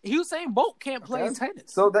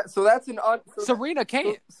tennis. So that's an Serena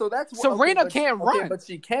can't. So that's Serena can't run, but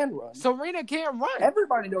she can run. Serena can't run.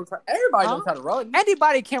 Everybody knows how to run.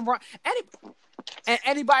 Anybody can run. And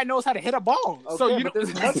anybody knows how to hit a ball. Okay, so but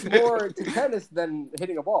there's much more to tennis than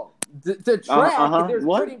hitting a ball. The track, there's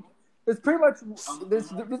much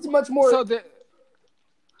more.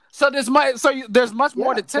 There's much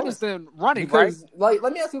more to tennis than running, because, right? Like,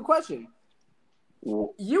 let me ask you a question.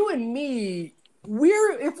 You and me,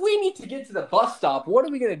 if we need to get to the bus stop, what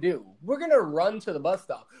are we gonna do? We're gonna run to the bus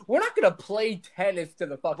stop. We're not gonna play tennis to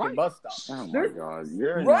the fucking bus stop. Oh my god,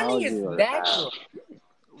 running is natural.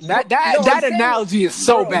 That analogy is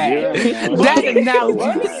so bad. That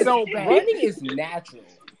analogy is so bad. Running is natural.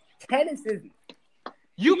 Tennis isn't.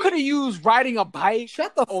 You could have used riding a bike.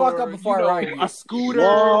 Shut the fuck up before I ride a scooter.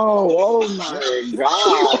 Whoa, oh my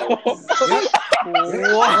god.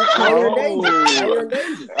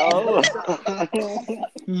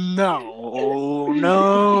 No.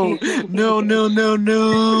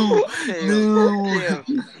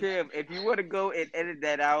 Kim, if you want to go and edit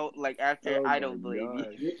that out, like after, I don't blame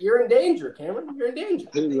you. You're in danger, Cameron. You're in danger.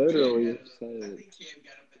 He literally said.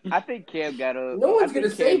 I think Cam got up. No one's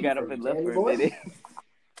gonna say Cam got up and left for a minute.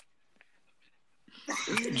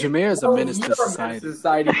 Jameer is a menace to society.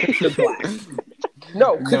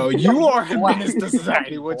 No, you are a menace to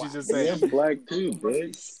society. What you just say? I'm black too,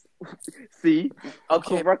 bitch. See,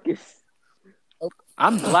 Uncle Ruckus.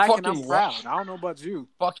 I'm black and I'm proud. I don't know about you.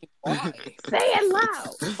 Fucking why? Say it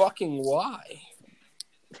loud. Fucking why?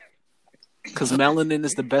 Because melanin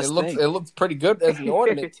is the best thing. It looks pretty good as an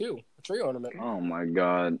ornament too. A tree ornament. Oh my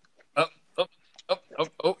god. Oh.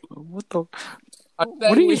 What the?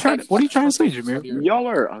 What are you trying to say, Jameer? Y'all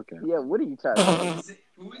are okay. Yeah, what are you trying to say?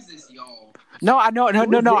 Who is this, y'all? No, I know.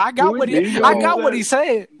 No. I got what he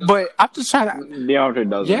said, but I'm just trying to. DeAndre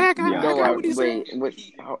doesn't. Yeah, I got what he said.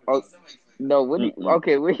 No, what?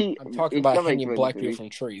 Okay, what he? I'm talking about hanging black people from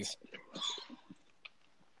trees.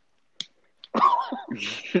 I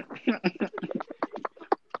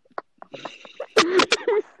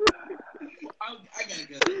gotta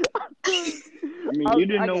go. I mean, you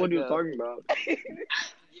didn't know what he was talking about.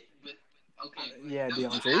 Okay. Yeah,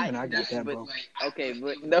 DeAndre, and I got that, bro. Okay,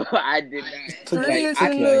 but no, I did not. Trees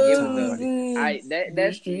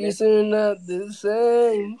That's trees are not the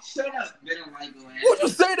same. Shut up, vitiligo ass. What'd you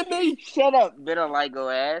say to me? Shut up,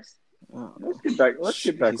 vitiligo ass. Let's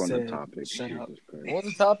get back on the topic. Shut up. What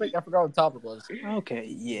was the topic? I forgot what the topic was. Okay,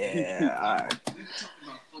 yeah. All right.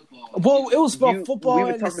 Well, it was about football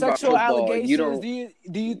and the sexual allegations.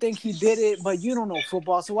 Do you think he did it? But you don't know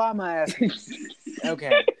football, so why am I asking?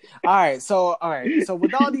 Okay. All right. So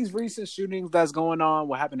with all these recent shootings that's going on,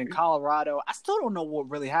 what happened in Colorado, I still don't know what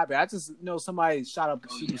really happened. I just know somebody shot up the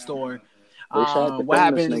superstore. What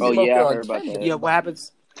happened? Oh yeah, I heard about that. Yeah, what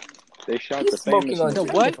happens? They shot the famous on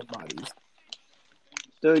what?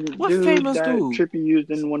 The What dude famous that dude? Trippie used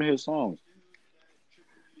in one of his songs.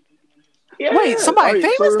 Yeah. Wait, somebody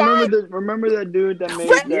famous remember that dude that made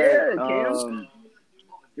that?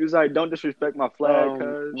 He was like, "Don't disrespect my flag."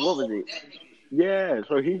 What was it? Yeah,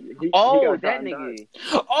 so he got that shot nigga.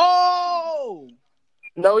 Oh.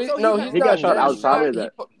 No, he got shot outside of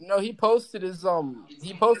that. He posted his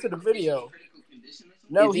he posted a video.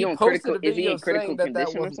 No, he posted a video saying that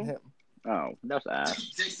wasn't him. Oh, that's ass.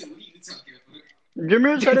 Jason, what are you talking about?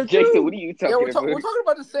 Jameer said it too. Jason, what are you talking about? We're talking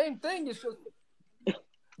about the same thing. It's just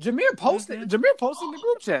Jameer posted in the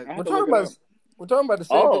group chat. We're talking about the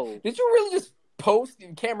same thing. Did you really just post,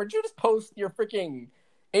 Cameron? Did you just post your freaking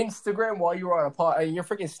Instagram while you were on a pod, your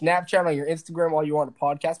freaking Snapchat on your Instagram while you were on a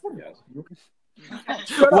podcast? Why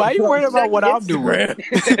are you worried about what I'm doing?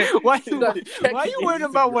 Why are you worried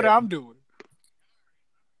about what I'm doing?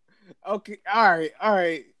 Okay, all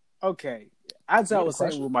right, okay. As I was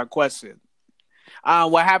saying with my question,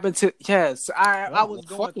 what happened to? Yes, I was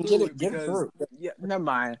going through it because never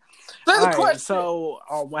mind. There's a question. So,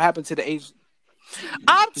 what happened to the Asian?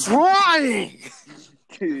 I'm trying.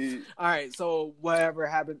 All right, so whatever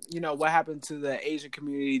happened, what happened to the Asian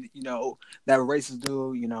community? That racist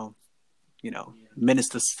dude, menace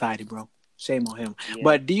to society, bro. Shame on him. Yeah.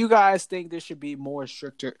 But do you guys think there should be more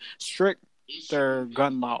stricter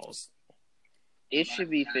gun laws? It should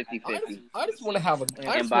be 50-50. I just want to have a.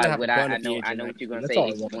 I know what you're gonna say.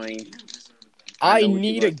 Explain. I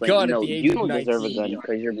need a gun no, at the age you of don't 19. deserve a gun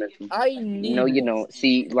because you're missing. I need. No, you don't.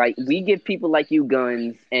 See, like we give people like you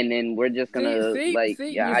guns, and then we're just gonna see, I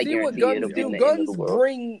see guarantee what guns it'll be do? the end of Guns the world.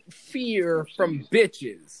 bring fear from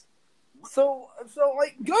bitches. So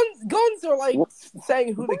like guns are like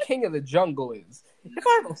saying who the king of the jungle is. If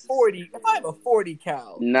I have a 40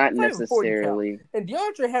 cal, not necessarily. And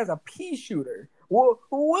DeAndre has a pea shooter. Well,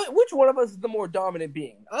 which one of us is the more dominant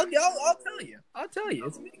being? I'll tell you.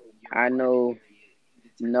 It's me. I know.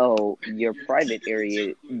 No, your private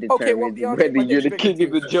area determines DeAndre, whether you're the king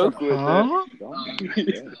of the jungle.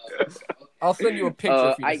 I'll send you a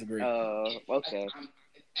picture if you disagree. Okay.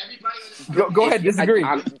 Go ahead, disagree.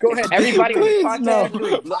 Go ahead. Everybody on this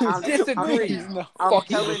podcast disagree.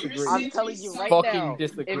 I'm telling you right now.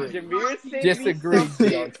 Disagree. If Jameer sends Disagree, me something,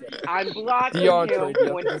 DeAndre. I'm blocking DeAndre,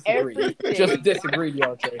 him on disagree. everything. Just disagree,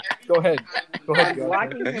 DeAndre. Go ahead, I'm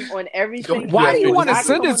blocking him on everything. Why do you want to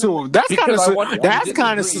send it to him? That's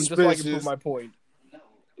kind of suspicious. suspicious. Just so I can prove my point.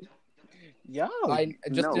 Yo,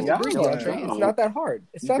 disagree, y'all DeAndre. It's not that hard.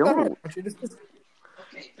 It's not that hard.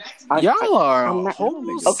 Y'all are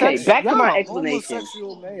okay. Back to my explanation.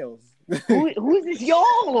 Homosexual males. Who is this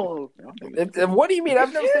y'all? What do you mean?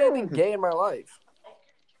 I've never said anything gay in my life.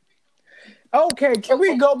 Okay, can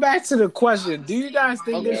we go back to the question? Do you guys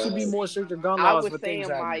think there should be more stricter gun laws for things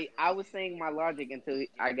happening? I was saying my logic until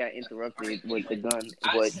I got interrupted with the gun,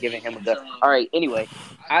 with giving him a gun. All right. Anyway,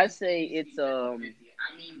 I say it's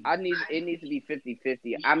it needs to be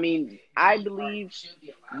 50-50. I mean, I believe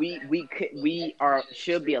we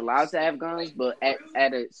should be allowed to have guns, but at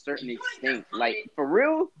a certain extent. Like for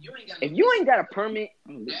real, if you ain't got a permit,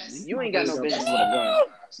 you ain't got no business with a gun.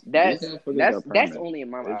 That's only in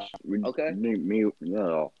my life. Okay. We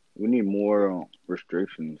need more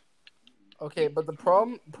restrictions. Okay, but the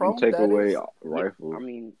problem take with away that is, rifles. I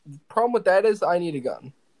mean, problem with that is I need a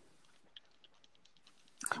gun.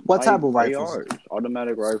 What type of rifles? ARs,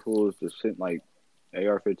 automatic rifles, the shit like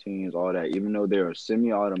AR-15s, all that. Even though they're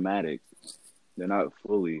semi-automatic, they're not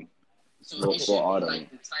fully full auto.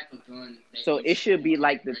 So it should be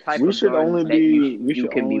like the type We of should gun only that be you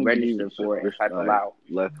can be registered for and type allowed.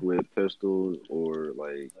 Left with pistols or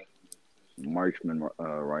like marksman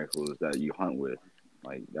rifles that you hunt with.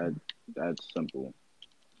 Like that. That's simple.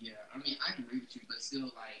 Yeah, I mean, I can agree with you, but still,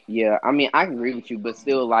 like. Yeah, I mean, I agree with you, but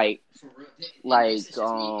still, like,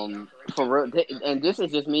 for real, and this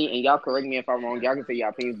is just me, and y'all correct me if I'm wrong. Y'all can say your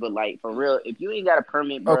opinions, but like, for real, if you ain't got a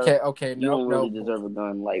permit, bro, okay, you don't really deserve a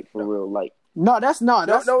gun, like, for real, like. No, that's not.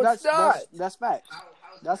 It's not. That's facts.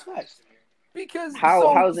 That's facts. Because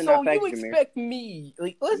how's it not facts, you expect me?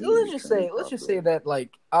 Like, let's just say that like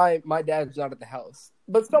my dad's not at the house,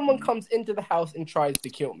 but someone comes into the house and tries to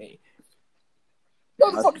kill me.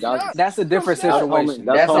 That's a different situation.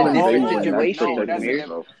 That's a different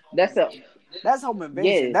situation. That's home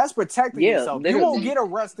invasion. Yeah. That's protecting yourself. Literally. You won't get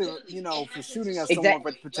arrested, for shooting at someone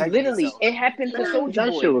for protecting yourself. Literally, it happened to Soulja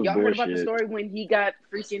Boy. Y'all heard about the story when he got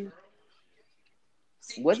freaking...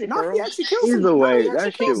 Was it girl? He actually killed Either way,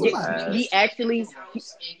 that shit was the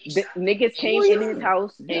niggas came in his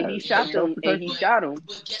house and he shot them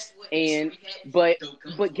and but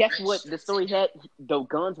guess what? The story had the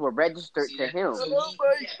guns were registered to him.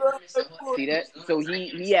 See that? So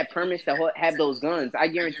he had permits to have those guns. I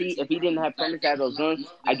guarantee if he didn't have permits to have those guns,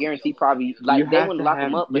 I guarantee probably they wouldn't lock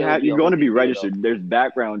him up. You're going to be registered. There's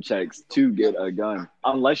background checks to get a gun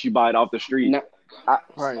unless you buy it off the street. No.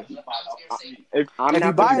 Right. If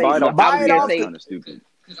you buy it off, that's kind of stupid.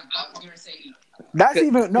 That's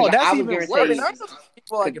even worse.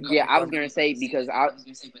 Yeah, I was gonna say because I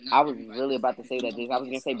was really about to say that. I was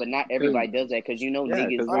gonna say, but not everybody does that because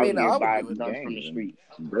niggas out here buy guns from the street.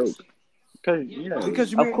 Broke.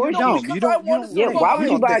 Because of course you don't. Yeah, why would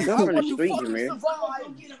you buy a gun from the street, Jameer?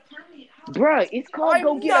 Bruh, it's called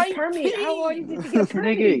go get a permit. How hard is it to get a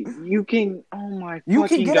permit? Nigga, you can. Oh my. You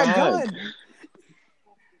can get a gun.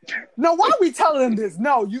 No, why are we telling them this?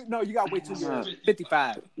 No, you gotta wait till you're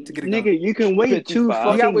 55 to get a gun. Nigga, you can wait 2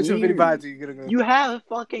 fucking You gotta wait till years. 55 to get a gun. You have a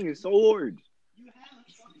fucking sword.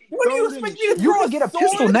 What do you expect me to do? You can get a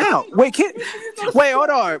pistol now. Wait, hold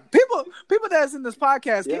on. People that's in this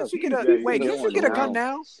podcast, can't you get a gun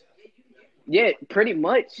now? Yeah, pretty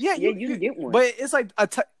much. Yeah, you can get one. But it's like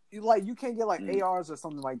you can't get like ARs or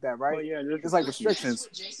something like that, right? Oh, yeah, it's like restrictions,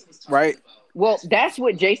 right? Well, that's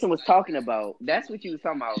what Jason was talking about. That's what you was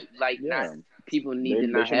talking about. Like, people need to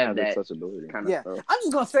not have that accessibility kind of stuff. I'm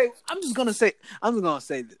just gonna say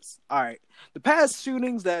this. All right, the past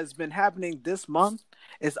shootings that has been happening this month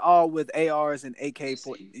is all with ARs and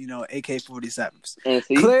AK-47s.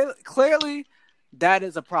 Clearly, that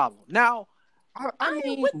is a problem. Now, I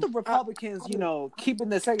mean, with the Republicans, keeping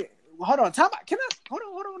the second. hold on. Time out. Can I hold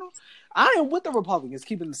on? I am with the Republicans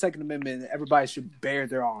keeping the Second Amendment and everybody should bear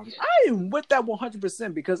their arms. I am with that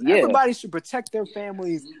 100% because everybody should protect their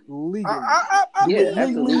families legally.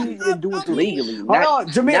 Legally and do it through legally. Hold on,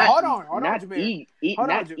 Jameer. Hold on, Jameer.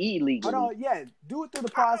 Not illegally. Hold on, do it through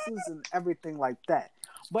the process and everything like that.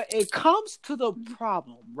 But it comes to the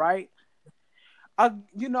problem, right? A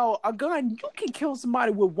gun, you can kill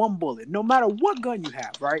somebody with one bullet, no matter what gun you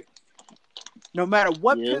have, right? No matter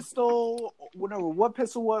what pistol, what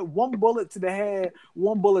pistol, one bullet to the head,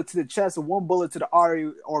 one bullet to the chest, and one bullet to the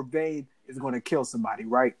artery or vein is going to kill somebody,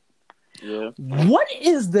 right? Yeah. What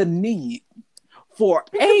is the need for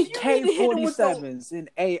AK-47s and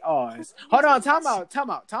ARs? Hold on, time out.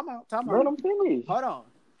 Let them finish. Hold on.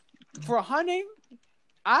 For hunting,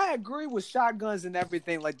 I agree with shotguns and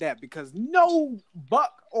everything like that because no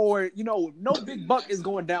buck or no big buck is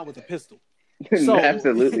going down with a pistol. So,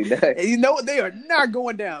 absolutely not. They are not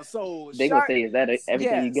going down. So they gonna say, "Is that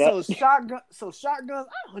everything you got?" So shotguns,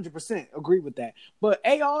 I 100% agree with that. But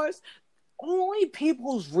ARs, only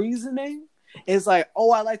people's reasoning is like,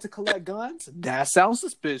 "Oh, I like to collect guns." That sounds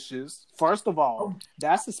suspicious. First of all,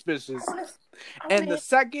 that's suspicious. And the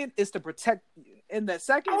second is to protect. And the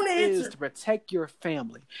second is to protect your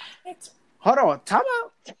family. Hold on, time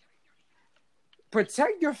out.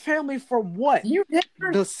 Protect your family from what?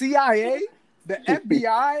 The CIA? The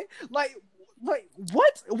FBI? Like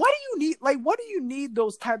what? Why do you need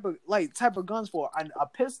those type of guns for? A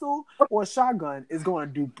pistol or a shotgun is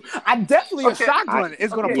going to do. A shotgun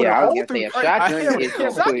is going to put a hole through. A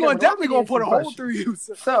shotgun definitely going to put a hole through you.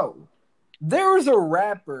 So there was a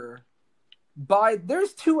rapper.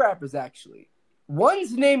 There's two rappers actually.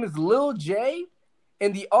 One's name is Lil J,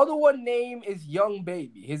 and the other one name is Young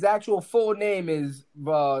Baby. His actual full name is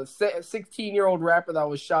 16-year-old rapper that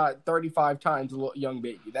was shot 35 times, Young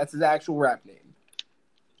Baby. That's his actual rap name.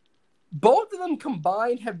 Both of them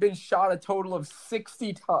combined have been shot a total of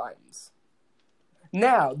 60 times.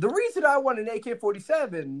 Now, the reason I want an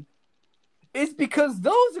AK-47 is because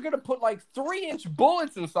those are going to put like 3-inch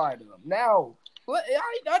bullets inside of them. Now,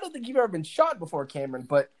 I don't think you've ever been shot before, Cameron,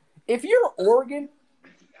 but if you're Oregon,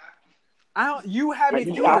 you haven't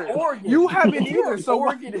either. You haven't either. So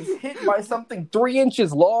Oregon is hit by something 3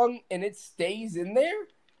 inches long and it stays in there.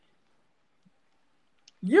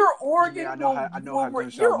 Your Oregon will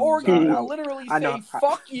literally say,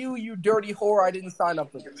 "Fuck you, you dirty whore! I didn't sign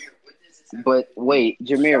up for this." But wait,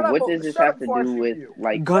 Jameer, what does this have to do with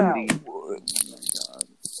like gun?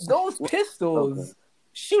 Those pistols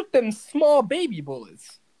shoot them small baby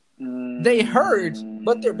bullets. They hurt,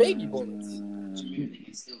 but they're baby bullets.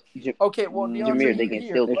 Okay, well, Jameer, they can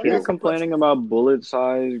still kill. If you're complaining about bullet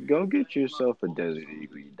size, go get yourself a Desert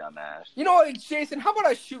Eagle, you dumbass. You know what, Jason? How about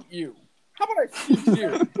I shoot you?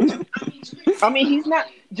 I mean, he's not.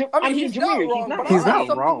 He's not wrong. He's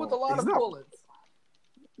not wrong. With a lot of bullets.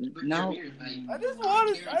 No, I just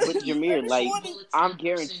want to. With Jameer, I'm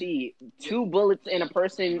guaranteed 2 bullets in a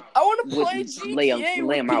person. I want to play GTA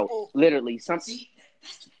lay them out. Literally,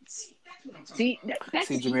 See,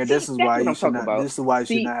 Jameer, this is why you should not. This is why you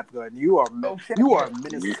should not have gun. You are a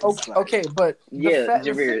menace. Okay, but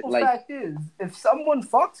the fact is, if someone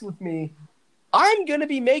fucks with me, I'm gonna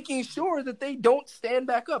be making sure that they don't stand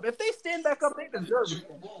back up. If they stand back up, they deserve it.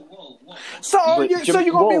 So you're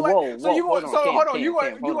gonna be like, hold on, you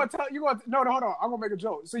gonna tell, no, hold on, I'm gonna make a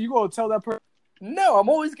joke. So you gonna tell that person? No, I'm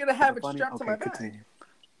always gonna have it strapped to my back. Continue.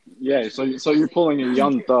 Yeah, so you're pulling a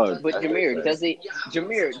young thug. But Jameer, does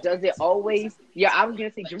it always? Yeah, I was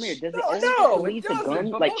gonna say, Jameer, does it always lead to gun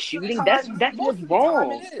like shooting? That's what's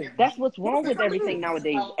wrong. That's what's wrong with everything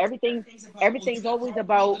nowadays. Everything's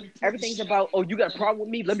about. Oh, you got a problem with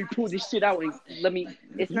me? Let me pull this shit out and let me.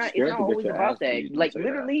 It's not always about that. Like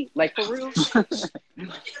literally, like for real.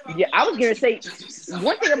 Yeah, I was gonna say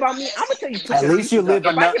one thing about me. I'm gonna tell you. At least you live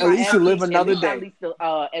another day.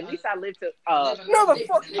 At least I live to.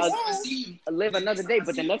 Live another day,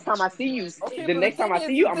 but the next time I see you, I'm gonna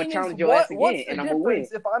challenge your ass again, and I'm gonna win.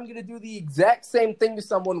 If I'm gonna do the exact same thing to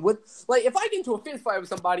someone if I get into a fist fight with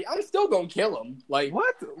somebody, I'm still gonna kill him. Like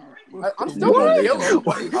what? I'm still gonna kill him.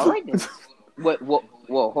 All right then.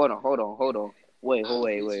 Whoa, hold on. Wait a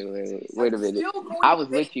minute. I was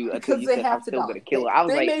with you until you said I'm still gonna kill her. I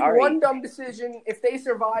was like, they made one dumb decision. If they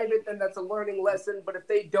survive it, then that's a learning lesson. But if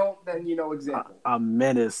they don't, then you know exactly. A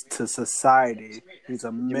menace to society. He's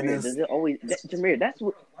a menace.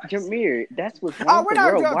 Jameer, that's what's wrong with the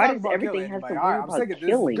world. Why does everything have to worry about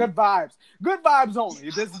killing? Good vibes. Good vibes only.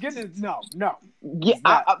 Just get it. No. Yeah.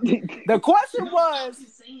 The question was.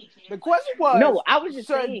 No, I was just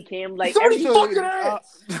saying, Cam. Like,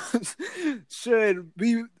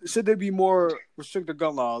 should there be more restricted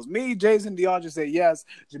gun laws? Me, Jason, DeAndre say yes.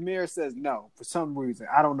 Jameer says no for some reason.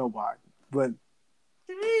 I don't know why, but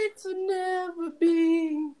streets will never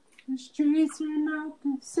be. The streets are not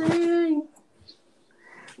the same.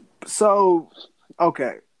 So,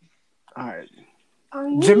 okay, all right.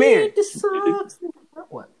 Jameer,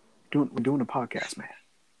 what? We're doing a podcast, man.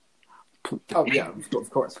 Oh yeah, of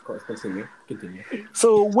course. Continue.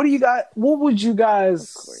 So, what would you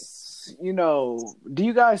guys, do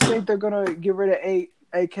you guys think they're gonna get rid of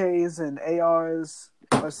AKs and ARs,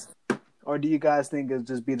 or do you guys think it'll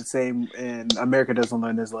just be the same and America doesn't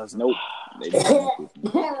learn this lesson? Nope.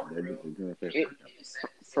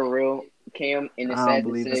 For real, Cam, and I don't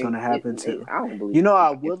believe it's gonna happen too. I don't believe.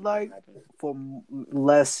 I would like for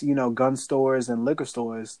less, gun stores and liquor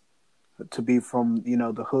stores to be from,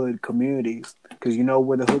 the hood communities. Because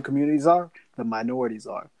where the hood communities are? The minorities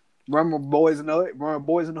are. Remember Boys in the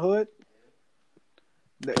Hood?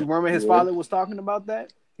 Remember his father was talking about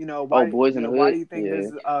that? Boys in the Hood? Why do you think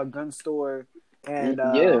there's a gun store and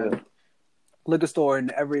liquor store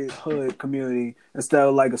in every hood community instead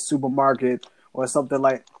of like a supermarket or something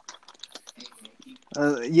like...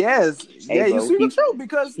 yes. Hey, you're speaking truth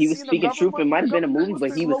because he was speaking truth. It might have been a movie,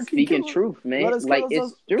 but he was speaking truth, man. Like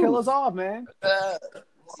it's true. Kill us off, man.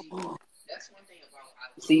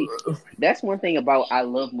 See, that's one thing about I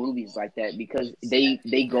love movies like that because they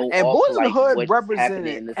go and off Boys like in the Hood what's represented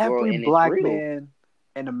in this every world, and black it's real. man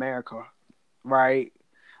in America, right?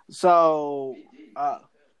 So, I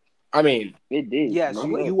mean, it did. Yes,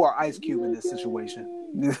 you are Ice Cube in this situation.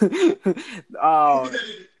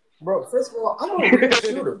 Bro, first of all, I'm a real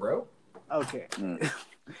shooter, bro. Okay.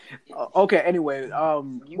 Okay. Anyway,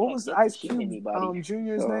 what was Ice Cube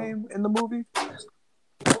Jr.'s name in the movie?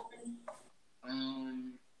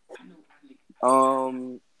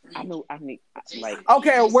 I think like.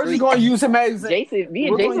 Okay, we're just going to use him as Jason. Me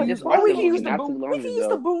and Jason just watched the movie not too long ago. We can use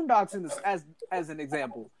the Boondocks as an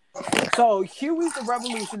example. So Huey's the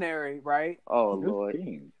revolutionary, right? Oh Lord.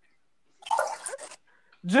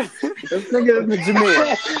 This nigga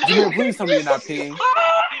Jameer, please tell me you're not peeing.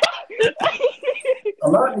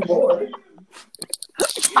 I'm not anymore.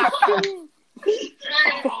 I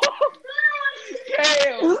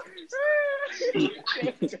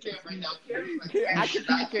can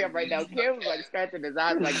see Cam right now. Cam was like scratching his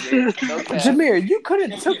eyes like this. Jameer, you could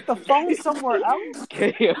have took the phone somewhere else.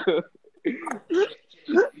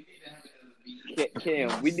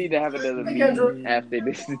 Cam, we need to have another meeting after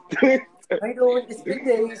this. How you doing? It's been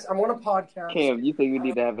days. I'm on a podcast. Cam, you think we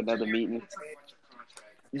need to have another meeting?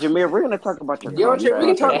 Jameer, we're going to talk about your contract. We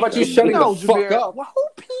can talk about you shutting the fuck up. Well, who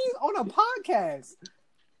pees on a podcast?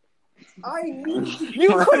 You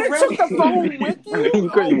could have took the phone with you. You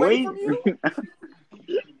couldn't wait.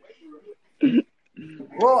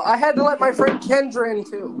 Well, I had to let my friend Kendra in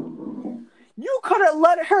too. You could have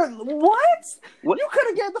let her. What? You could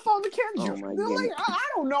have gave the phone to Kendra. Oh my God. I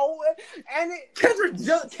don't know. And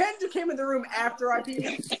Kendra came in the room after I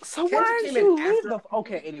peed. So why did you leave the?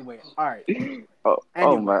 Okay. Anyway. All right.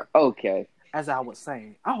 Oh my. Okay. As I was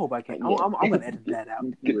saying, I hope I can. I'm gonna edit that out.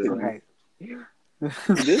 Okay.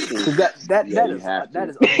 That is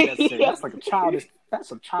unnecessary. That's like a childish.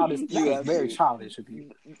 That's very childish of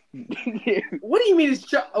you. What do you mean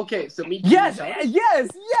it's okay? So me. Yes. Right.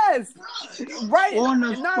 On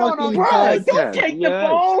the fucking podcast. Don't take the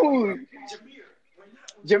phone.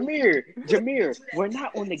 Jameer, we're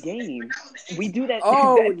not on the game. We do that.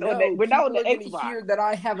 Oh no, we're not on the Xbox. Hear that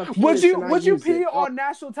I have a. Would you pee on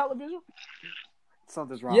national television?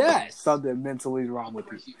 Something's wrong. Yes. Something mentally wrong with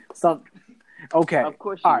you. Something. Okay. Of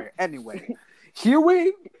course. All right. Anyway,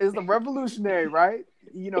 Huey is the revolutionary, right?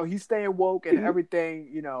 He's staying woke and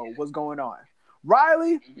everything. What's going on?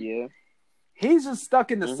 Riley. Yeah. He's just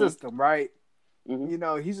stuck in the system, right?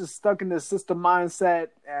 Mm-hmm. He's just stuck in the system mindset,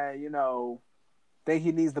 and think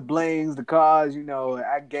he needs the blings, the cars,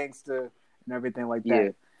 act gangster and everything like that.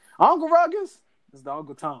 Yeah. Uncle Ruckus is the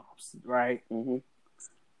Uncle Tom's, right? Mm-hmm.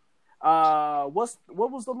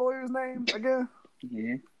 What was the lawyer's name again?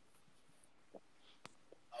 Yeah.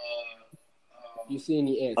 You see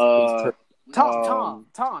any answer? Tom,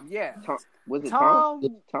 yeah. Was it Tom?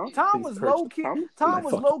 Tom was low key. Tom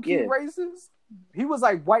was low key racist. He was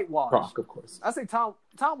like whitewashed. Rock, of course. I say Tom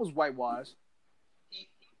was whitewashed.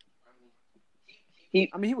 He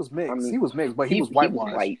was mixed. He was mixed, but he was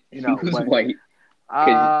whitewashed. He was white.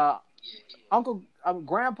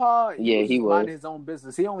 Grandpa, he was minding his own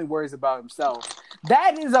business. He only worries about himself.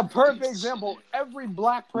 That is a perfect example. Every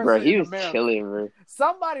black person he in was America, killing, bro.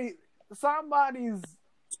 Somebody's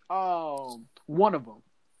one of them.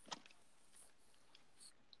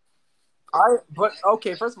 But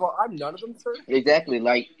okay, first of all, I'm none of them, sir. Exactly.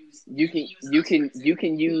 Like you can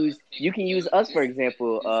use us for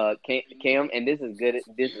example, Cam, and this is good.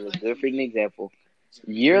 This is a good freaking example.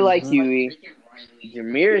 You're like Huey.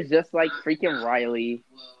 Jameer is just like freaking Riley.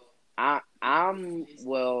 I'm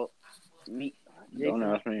me. Don't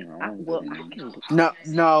ask me.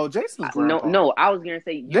 No, Jason's grandpa. No. I was gonna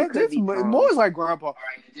say you could be more like grandpa.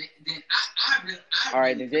 All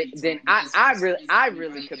right, then I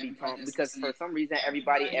really could be Tom because for some reason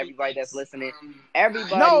everybody that's listening,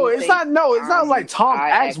 everybody. No, it's not like Tom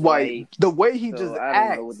acts white. The way he just acts. I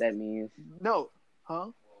don't know what that means. No,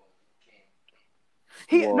 huh?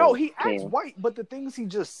 He acts white, but the things he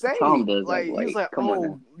just say, like he's like,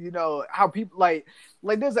 you know how people like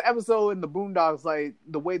there's an episode in the Boondocks, like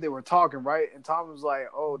the way they were talking, right? And Tom was like,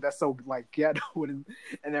 oh, that's so like ghetto and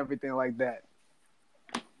everything like that.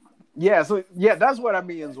 Yeah, so that's what I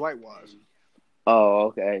mean is whitewash. Oh,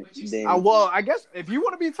 okay. Then, well, I guess if you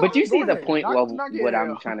want to be, but you see the point of what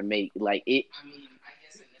I'm trying to make, like it.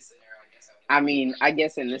 I mean, I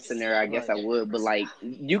guess in this scenario, I guess I would, but like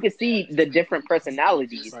you can see the different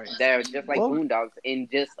personalities that are just like Boondocks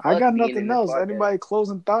and just. I got nothing else. Anybody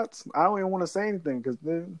closing thoughts? I don't even want to say anything because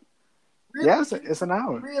then. Really? Yeah, it's an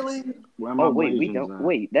hour. Really? Oh wait, we don't.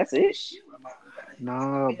 Wait, that's it.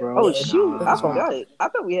 Nah, bro. Oh shoot, I forgot it. I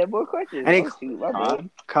thought we had more questions.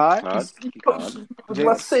 COD.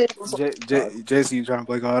 Jason, you trying to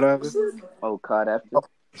play COD after? Oh, COD after.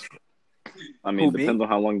 I mean, depends on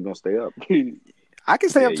how long you're gonna stay up. I can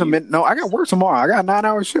stay up to midnight. No, I got work tomorrow. I got a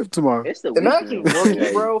 9-hour shift tomorrow. It's the weekend.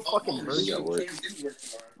 Work, bro. Fucking work. Shoot!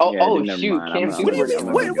 What do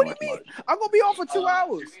you mean? I'm gonna be off for 2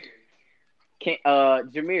 hours.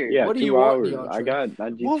 Jameer. Yeah, what do 2 you hours. Want, I got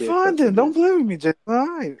GTA. Well, fine then. Don't play with me, Jason. All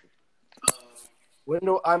right.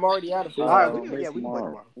 I'm already out of it. All right, we can play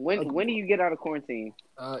tomorrow. When do you get out of quarantine?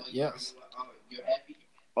 Yes.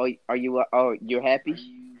 Oh, are you? Oh, you're happy?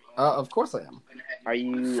 Of course I am. Are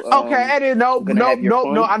you? Okay, Eddie. No.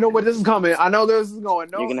 I know where this is coming. I know this is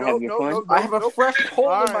going. No, you're gonna have your fun. I have a fresh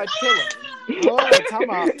hole in my pillow. Time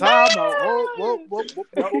out. Whoa.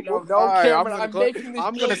 I'm making this.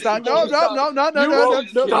 I'm gonna stop. No.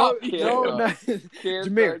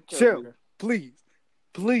 Jameer, chill, please.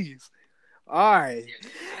 All right.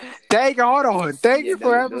 Hold on. Thank you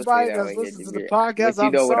for everybody that's listening to the podcast.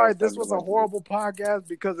 I'm sorry this was a horrible podcast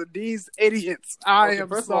because of these idiots. I am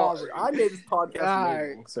sorry. I made this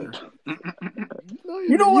podcast, sir.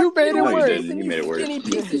 You know what? You made it worse. You made it worse.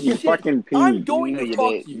 You fucking peed. I'm going to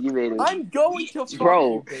fuck you. I'm going to fuck you.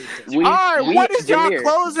 Bro. All right, what is your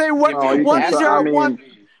closing? What is your one?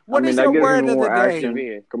 What is your word of the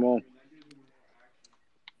day? Come on.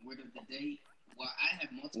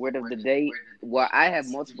 Word of the day. Well, I have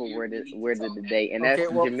multiple words of the day, and that's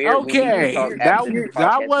Jameer. Okay,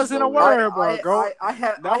 that wasn't a word, bro. I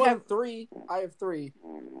have three.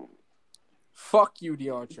 Fuck you,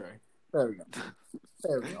 DeAndre. There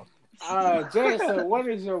we go. Jason, what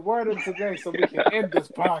is your word of today so we can end this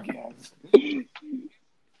podcast?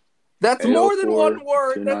 That's more than one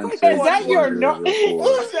word. Is that your no?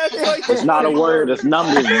 It's not a word. It's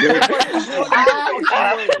numbers, dude.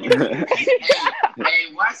 Hey,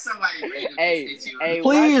 why somebody? Hey,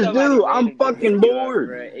 please, dude. I'm fucking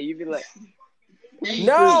bored. You be like,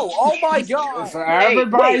 no. Oh my god. So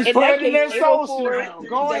everybody's putting their social.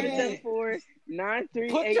 Go ahead.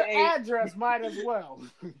 9388. Put your address. Might as well.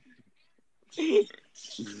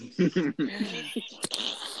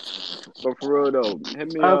 But for real though,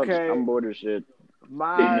 hit me up. I'm bored of shit.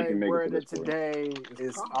 My word of today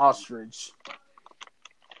is ostrich.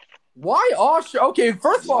 Why ostrich? Okay,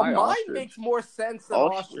 first of all, mine makes more sense than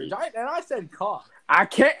ostrich. And I said cock. I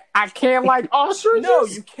can't like ostrich. No,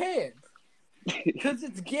 you can't. Because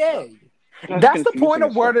it's gay. That's the point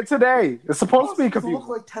of word of today. It's supposed to be confusing. Look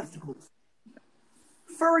like testicles.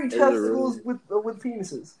 Furry testicles with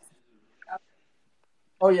penises.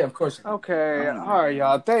 Oh yeah, of course. Okay, all right,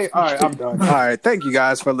 y'all. All right, I'm done. All right, thank you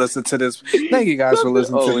guys for listening to this. Thank you guys for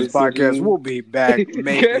listening to this podcast. We'll be back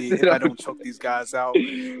maybe if I don't choke these guys out.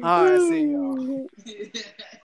 All right, see y'all.